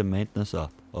to keep the maintenance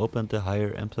up. Open the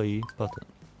Hire Employee button.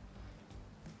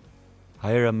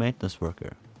 Hire a maintenance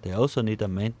worker. They also need a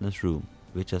maintenance room,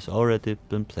 which has already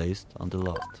been placed on the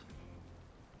lot.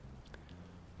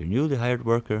 Your newly hired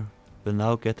worker will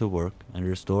now get to work and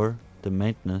restore the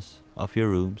maintenance of your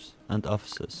rooms and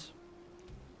offices.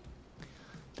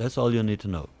 That's all you need to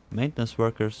know. Maintenance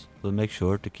workers will make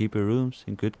sure to keep your rooms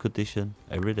in good condition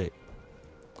every day.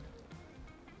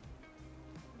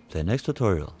 Play next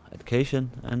tutorial,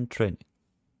 education and training.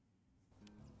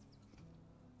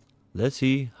 Let's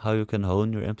see how you can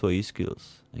hone your employee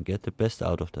skills and get the best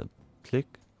out of them.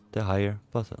 Click the Hire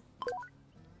button.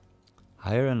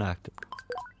 Hire an actor.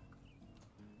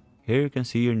 Here you can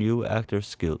see your new actor's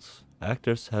skills.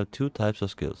 Actors have two types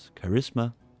of skills: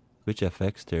 charisma, which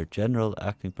affects their general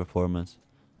acting performance,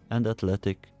 and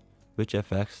athletic, which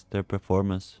affects their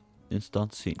performance in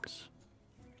stunt scenes.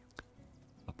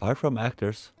 Apart from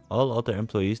actors, all other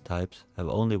employees types have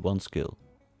only one skill.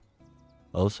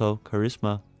 Also,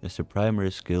 charisma is the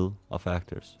primary skill of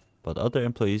actors, but other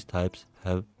employees types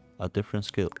have a different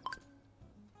skill.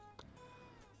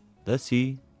 Let's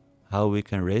see how we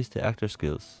can raise the actor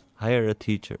skills. Hire a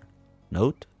teacher.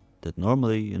 Note that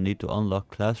normally you need to unlock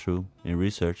classroom in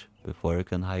research before you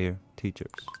can hire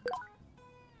teachers.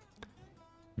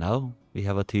 Now we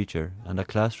have a teacher and a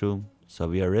classroom, so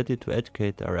we are ready to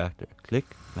educate our actor. Click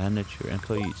Manage your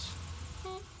employees.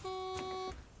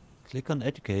 Click on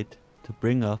Educate to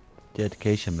bring up the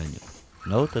education menu.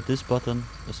 Note that this button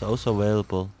is also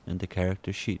available in the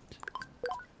character sheet.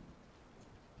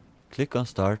 Click on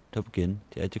Start to begin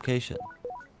the education.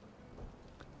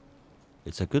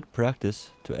 It's a good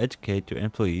practice to educate your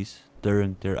employees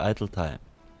during their idle time,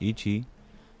 e.g.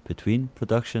 between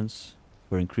productions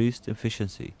for increased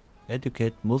efficiency.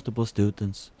 Educate multiple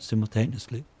students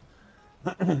simultaneously.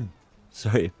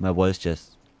 Sorry, my voice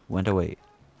just went away.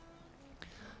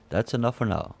 That's enough for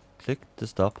now. Click the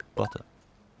Stop button.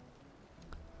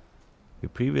 We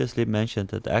previously mentioned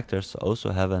that actors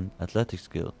also have an athletic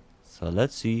skill, so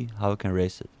let's see how we can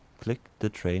raise it. Click the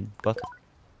Train button.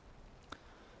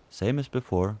 Same as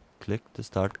before, click the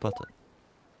Start button.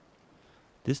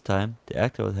 This time the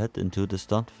actor will head into the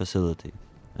stunt facility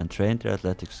and train their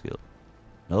athletic skill.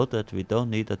 Note that we don't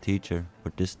need a teacher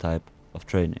for this type of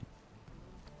training.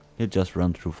 He'll just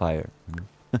run through fire.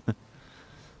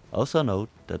 Also note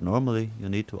that normally you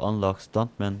need to unlock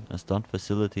stuntmen and stunt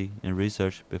facility in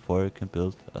research before you can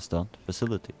build a stunt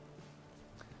facility.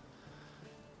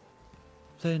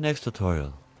 Play next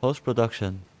tutorial,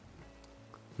 post-production,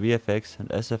 VFX and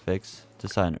SFX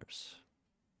designers.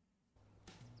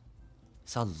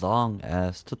 It's a long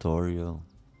ass tutorial.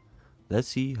 Let's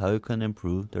see how you can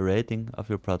improve the rating of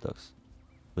your products.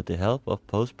 With the help of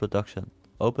post-production,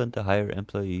 open the Hire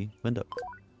Employee window.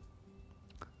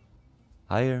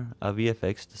 Hire a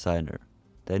VFX designer.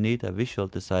 They need a visual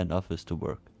design office to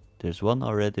work. There's one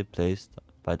already placed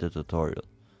by the tutorial,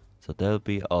 so they'll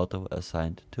be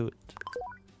auto-assigned to it.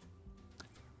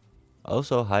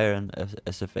 Also hire an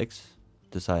SFX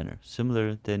designer.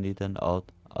 Similarly, they need an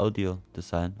audio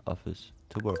design office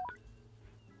to work.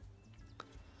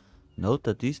 Note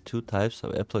that these two types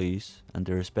of employees and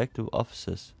their respective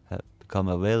offices have become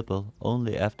available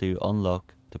only after you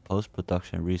unlock the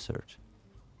post-production research.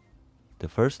 The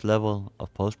first level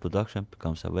of post-production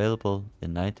becomes available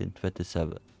in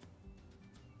 1927.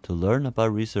 To learn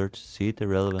about research, see the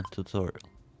relevant tutorial.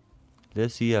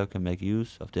 Let's see how you can make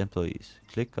use of the employees.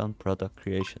 Click on Product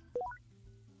Creation.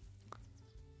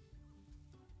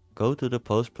 Go to the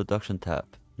Post-Production tab.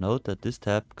 Note that this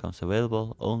tab becomes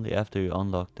available only after you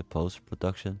unlock the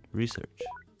Post-Production Research.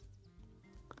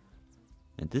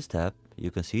 In this tab,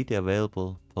 you can see the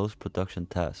available post-production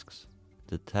tasks.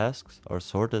 The tasks are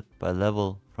sorted by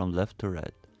level from left to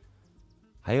right.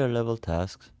 Higher level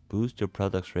tasks boost your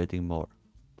product's rating more,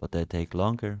 but they take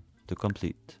longer to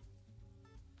complete.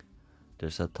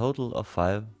 There's a total of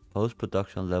 5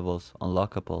 post-production levels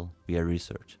unlockable via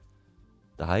research.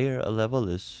 The higher a level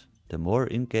is, the more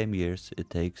in-game years it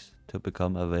takes to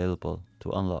become available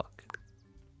to unlock.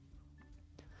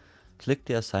 Click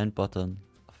the Assign button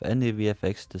of any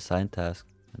VFX design task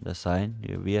and assign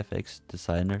your VFX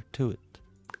designer to it.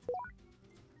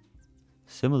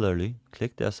 Similarly,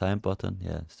 click the Assign button,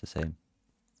 it's the same.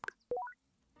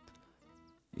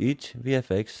 Each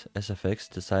VFX SFX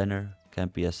designer can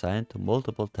be assigned to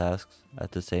multiple tasks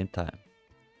at the same time,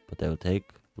 but they will take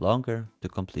longer to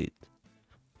complete.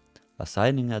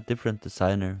 Assigning a different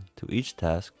designer to each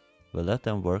task will let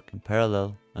them work in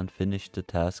parallel and finish the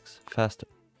tasks faster.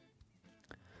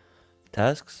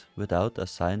 Tasks without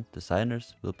assigned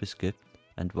designers will be skipped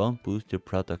and won't boost your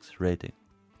product's rating.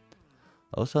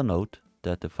 Also note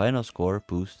that the final score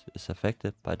boost is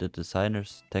affected by the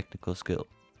designer's technical skill.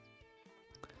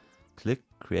 Click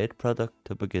Create Product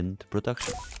to begin the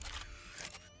production.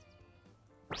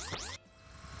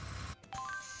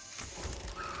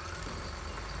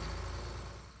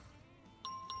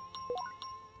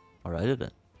 Alrighty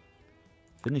then.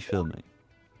 Finish filming.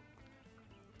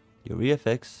 Your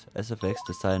VFX, SFX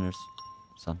designers,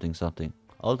 something,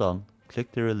 all done.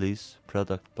 Click the Release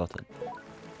Product button.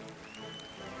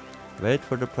 Wait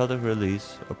for the product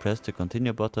release or press the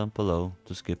Continue button below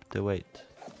to skip the wait.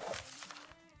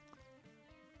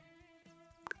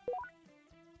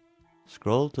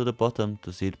 Scroll to the bottom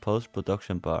to see the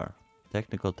post-production bar,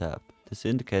 Technical tab. This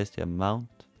indicates the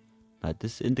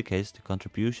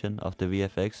contribution of the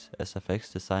VFX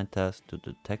SFX design task to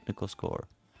the technical score,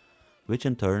 which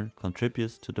in turn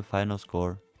contributes to the final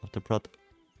score of the product.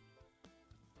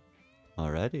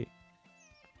 Alrighty.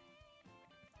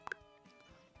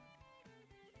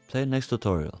 Play next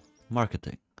tutorial,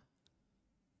 Marketing.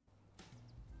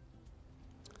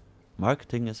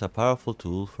 Marketing is a powerful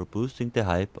tool for boosting the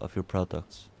hype of your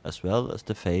products, as well as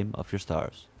the fame of your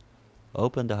stars.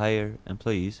 Open the Hire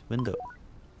Employees window.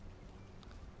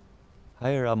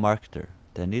 Hire a marketer.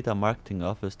 They need a marketing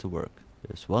office to work.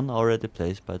 There's one already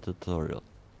placed by the tutorial.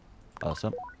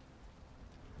 Awesome.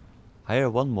 Hire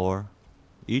one more.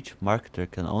 Each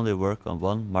marketer can only work on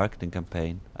one marketing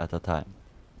campaign at a time.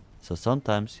 So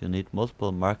sometimes you need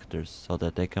multiple marketers so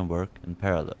that they can work in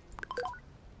parallel.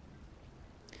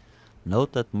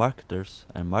 Note that marketers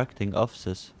and marketing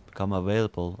offices become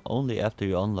available only after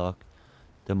you unlock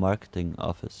the marketing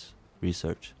office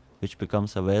research, which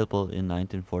becomes available in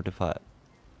 1945.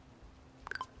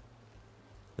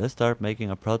 Let's start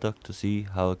making a product to see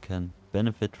how it can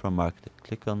benefit from marketing.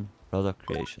 Click on Product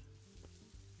Creation.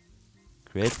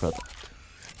 Create Product.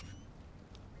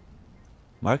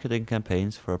 Marketing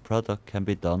campaigns for a product can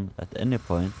be done at any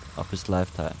point of its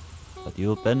lifetime, but you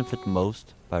will benefit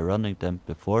most by running them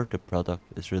before the product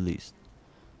is released.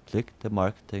 Click the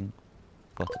Marketing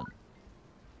button.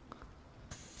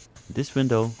 In this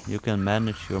window, you can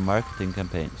manage your marketing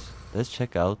campaigns. Let's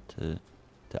check out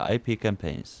the IP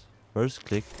campaigns. First,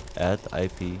 click Add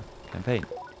IP Campaign.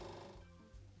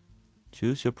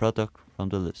 Choose your product from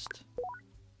the list.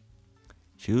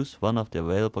 Choose one of the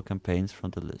available campaigns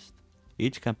from the list.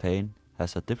 Each campaign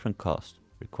has a different cost,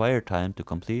 required time to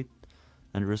complete,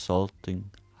 and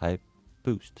resulting hype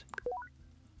boost.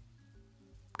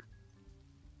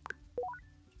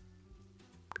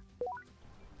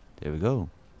 There we go.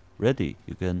 Ready.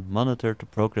 You can monitor the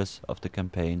progress of the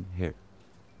campaign here.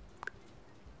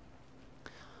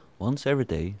 Once every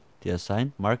day, the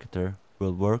assigned marketer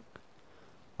will work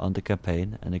on the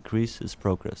campaign and increase its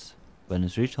progress. When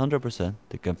it's reached 100%,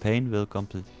 the campaign will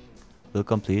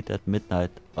complete at midnight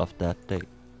of that day.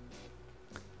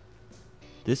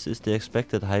 This is the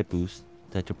expected hype boost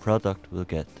that your product will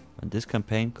get. When this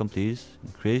campaign completes,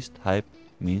 increased hype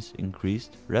means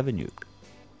increased revenue.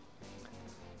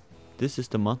 This is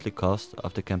the monthly cost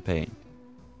of the campaign.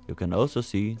 You can also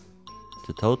see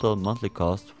the total monthly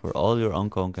cost for all your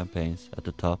ongoing campaigns at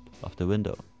the top of the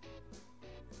window.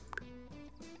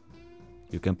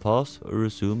 You can pause or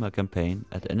resume a campaign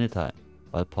at any time.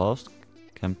 While paused,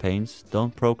 campaigns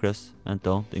don't progress and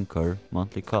don't incur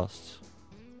monthly costs.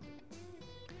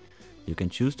 You can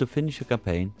choose to finish a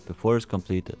campaign before it's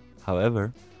completed.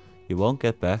 However, you won't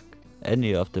get back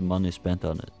any of the money spent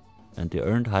on it, and the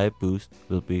earned hype boost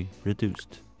will be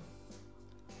reduced.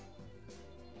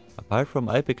 Apart from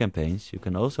IP campaigns, you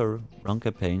can also run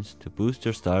campaigns to boost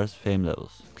your star's fame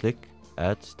levels. Click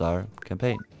Add Star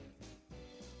Campaign.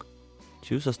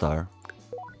 Choose a star.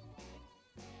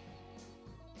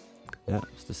 Yeah,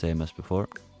 it's the same as before.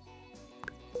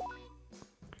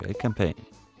 Create campaign.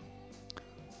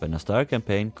 When a star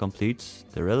campaign completes,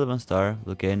 the relevant star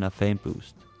will gain a fame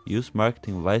boost. Use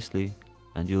marketing wisely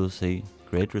and you will see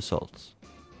great results.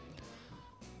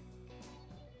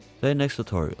 Play next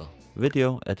tutorial,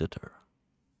 Video Editor.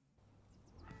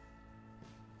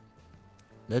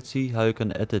 Let's see how you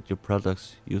can edit your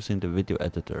products using the video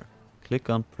editor. Click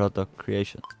on Product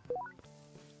Creation.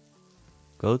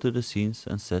 Go to the Scenes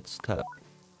and Sets tab.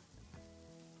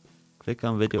 Click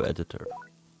on Video Editor.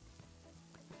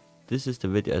 This is the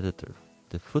video editor.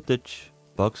 The footage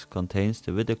box contains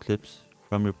the video clips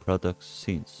from your product's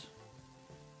scenes.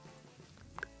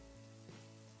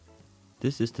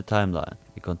 This is the timeline.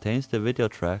 It contains the video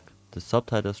track, the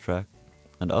subtitles track,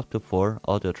 and up to 4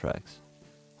 audio tracks.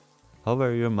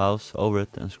 Hover your mouse over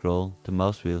it and scroll the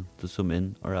mouse wheel to zoom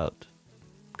in or out.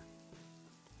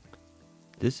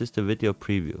 This is the video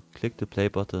preview. Click the play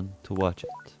button to watch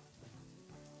it.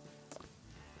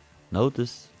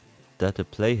 Notice that the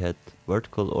playhead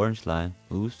vertical orange line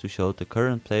moves to show the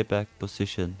current playback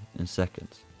position in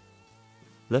seconds.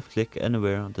 Left click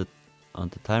anywhere on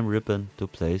the time ribbon to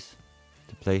place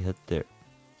the playhead there.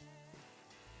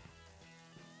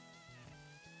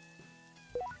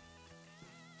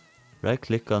 Right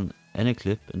click on any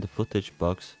clip in the footage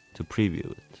box to preview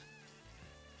it.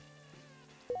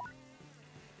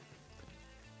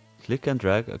 Click and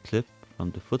drag a clip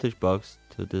from the footage box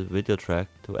to the video track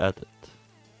to add it.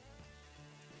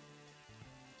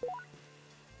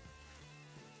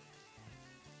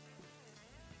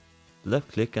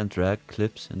 Left click and drag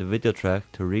clips in the video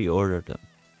track to reorder them.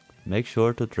 Make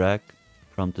sure to drag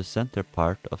from the center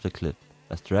part of the clip,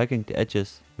 as dragging the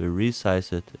edges will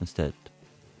resize it instead.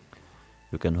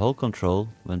 You can hold Ctrl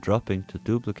when dropping to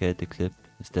duplicate the clip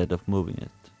instead of moving it.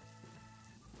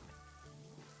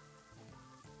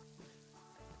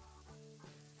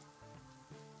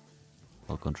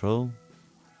 Hold Ctrl.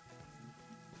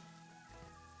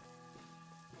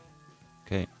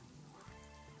 Okay.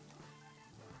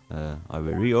 Are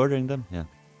we reordering them? Yeah.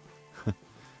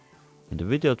 In the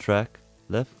video track,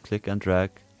 left click and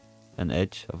drag an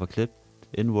edge of a clip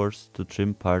inwards to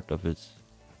trim part of it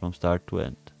from start to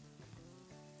end.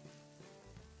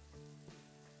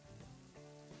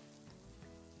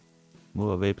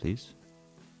 Move away, please.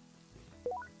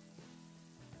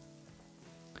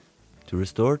 To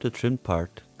restore the trimmed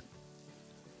part,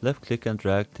 left click and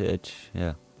drag the edge.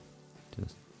 Yeah.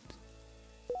 Just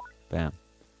bam.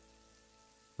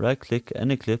 Right click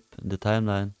any clip in the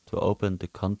timeline to open the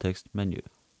context menu.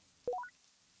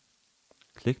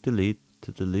 Click delete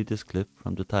to delete this clip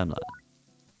from the timeline.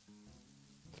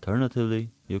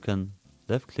 Alternatively, you can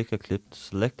left click a clip to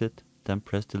select it, then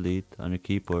press delete on your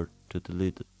keyboard to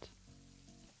delete it.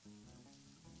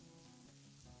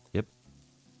 Yep.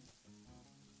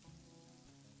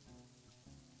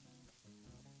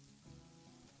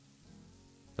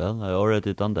 Well, I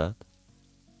already done that.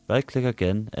 Right click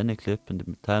again any clip in the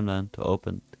timeline to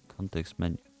open the context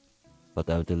menu. But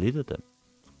I've deleted them.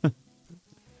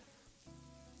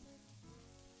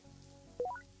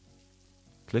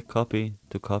 Click copy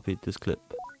to copy this clip.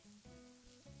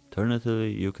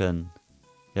 Alternatively, you can,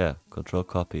 Control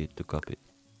copy to copy.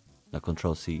 Now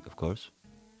Control C, of course.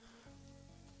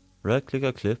 Right click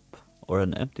a clip or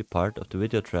an empty part of the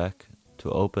video track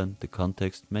to open the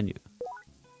context menu.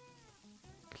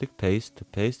 Click paste to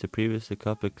paste the previously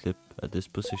copied clip at this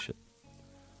position.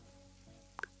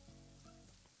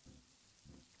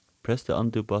 Press the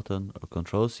undo button or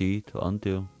Ctrl C to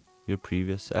undo your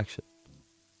previous action.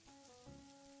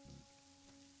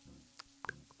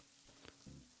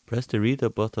 Press the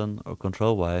redo button or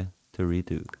Ctrl Y to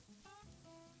redo.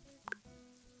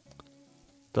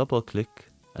 Double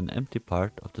click an empty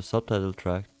part of the subtitle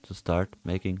track to start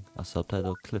making a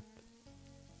subtitle clip.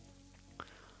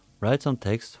 Write some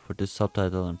text for this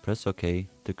subtitle and press OK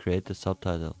to create the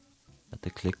subtitle at the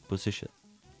click position.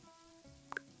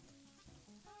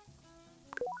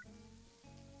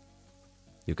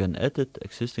 You can edit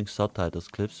existing subtitles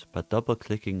clips by double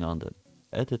clicking on them,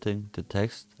 editing the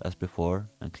text as before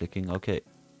and clicking OK.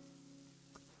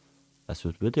 As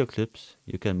with video clips,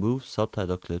 you can move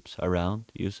subtitle clips around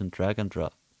using drag and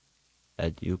drop,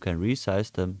 and you can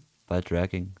resize them by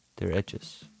dragging their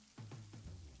edges.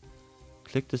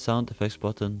 Click the sound effects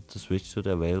button to switch to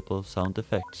the available sound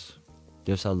effects.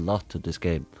 There's a lot to this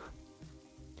game.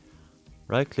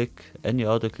 Right click any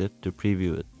audio clip to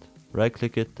preview it. Right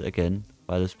click it again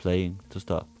while it's playing to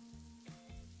stop.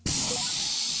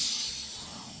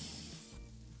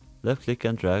 Left click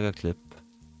and drag a clip.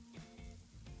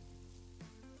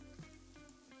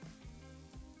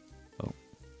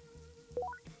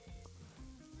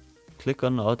 Click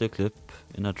on an audio clip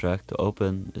in a track to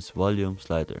open its volume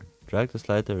slider. Drag the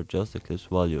slider to adjust the clip's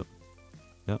volume.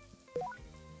 Yep.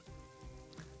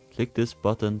 Click this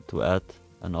button to add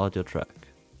an audio track.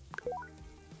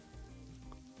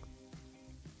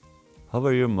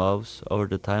 Hover your mouse over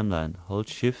the timeline, hold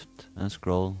shift and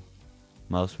scroll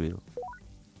mouse wheel.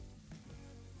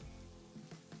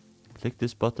 Click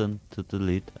this button to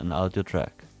delete an audio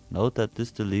track. Note that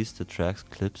this deletes the track's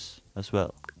clips as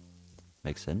well.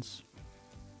 Makes sense.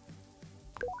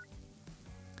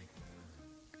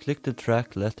 Click the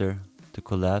track letter to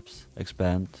collapse,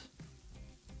 expand.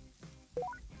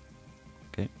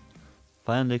 Okay.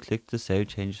 Finally click the save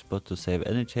changes button to save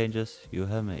any changes you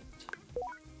have made.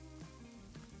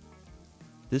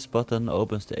 This button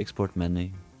opens the export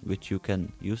menu, which you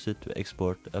can use it to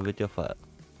export a video file.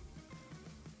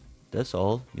 That's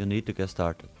all you need to get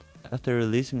started. After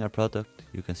releasing a product,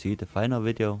 you can see the final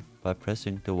video by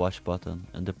pressing the watch button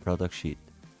in the product sheet.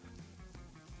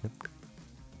 Yep.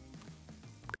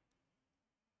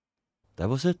 That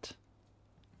was it.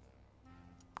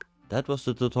 That was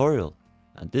the tutorial,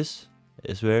 and this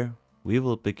is where we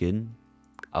will begin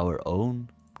our own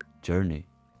journey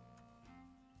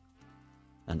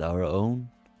and our own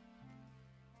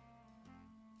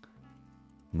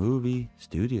movie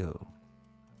studio.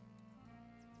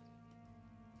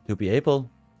 To be able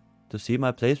to see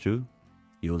my playthrough,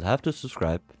 you will have to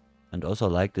subscribe and also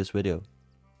like this video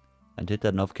and hit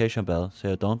that notification bell so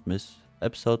you don't miss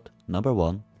episode number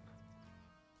 1.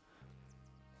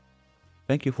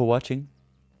 Thank you for watching.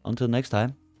 Until next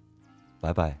time,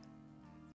 bye bye.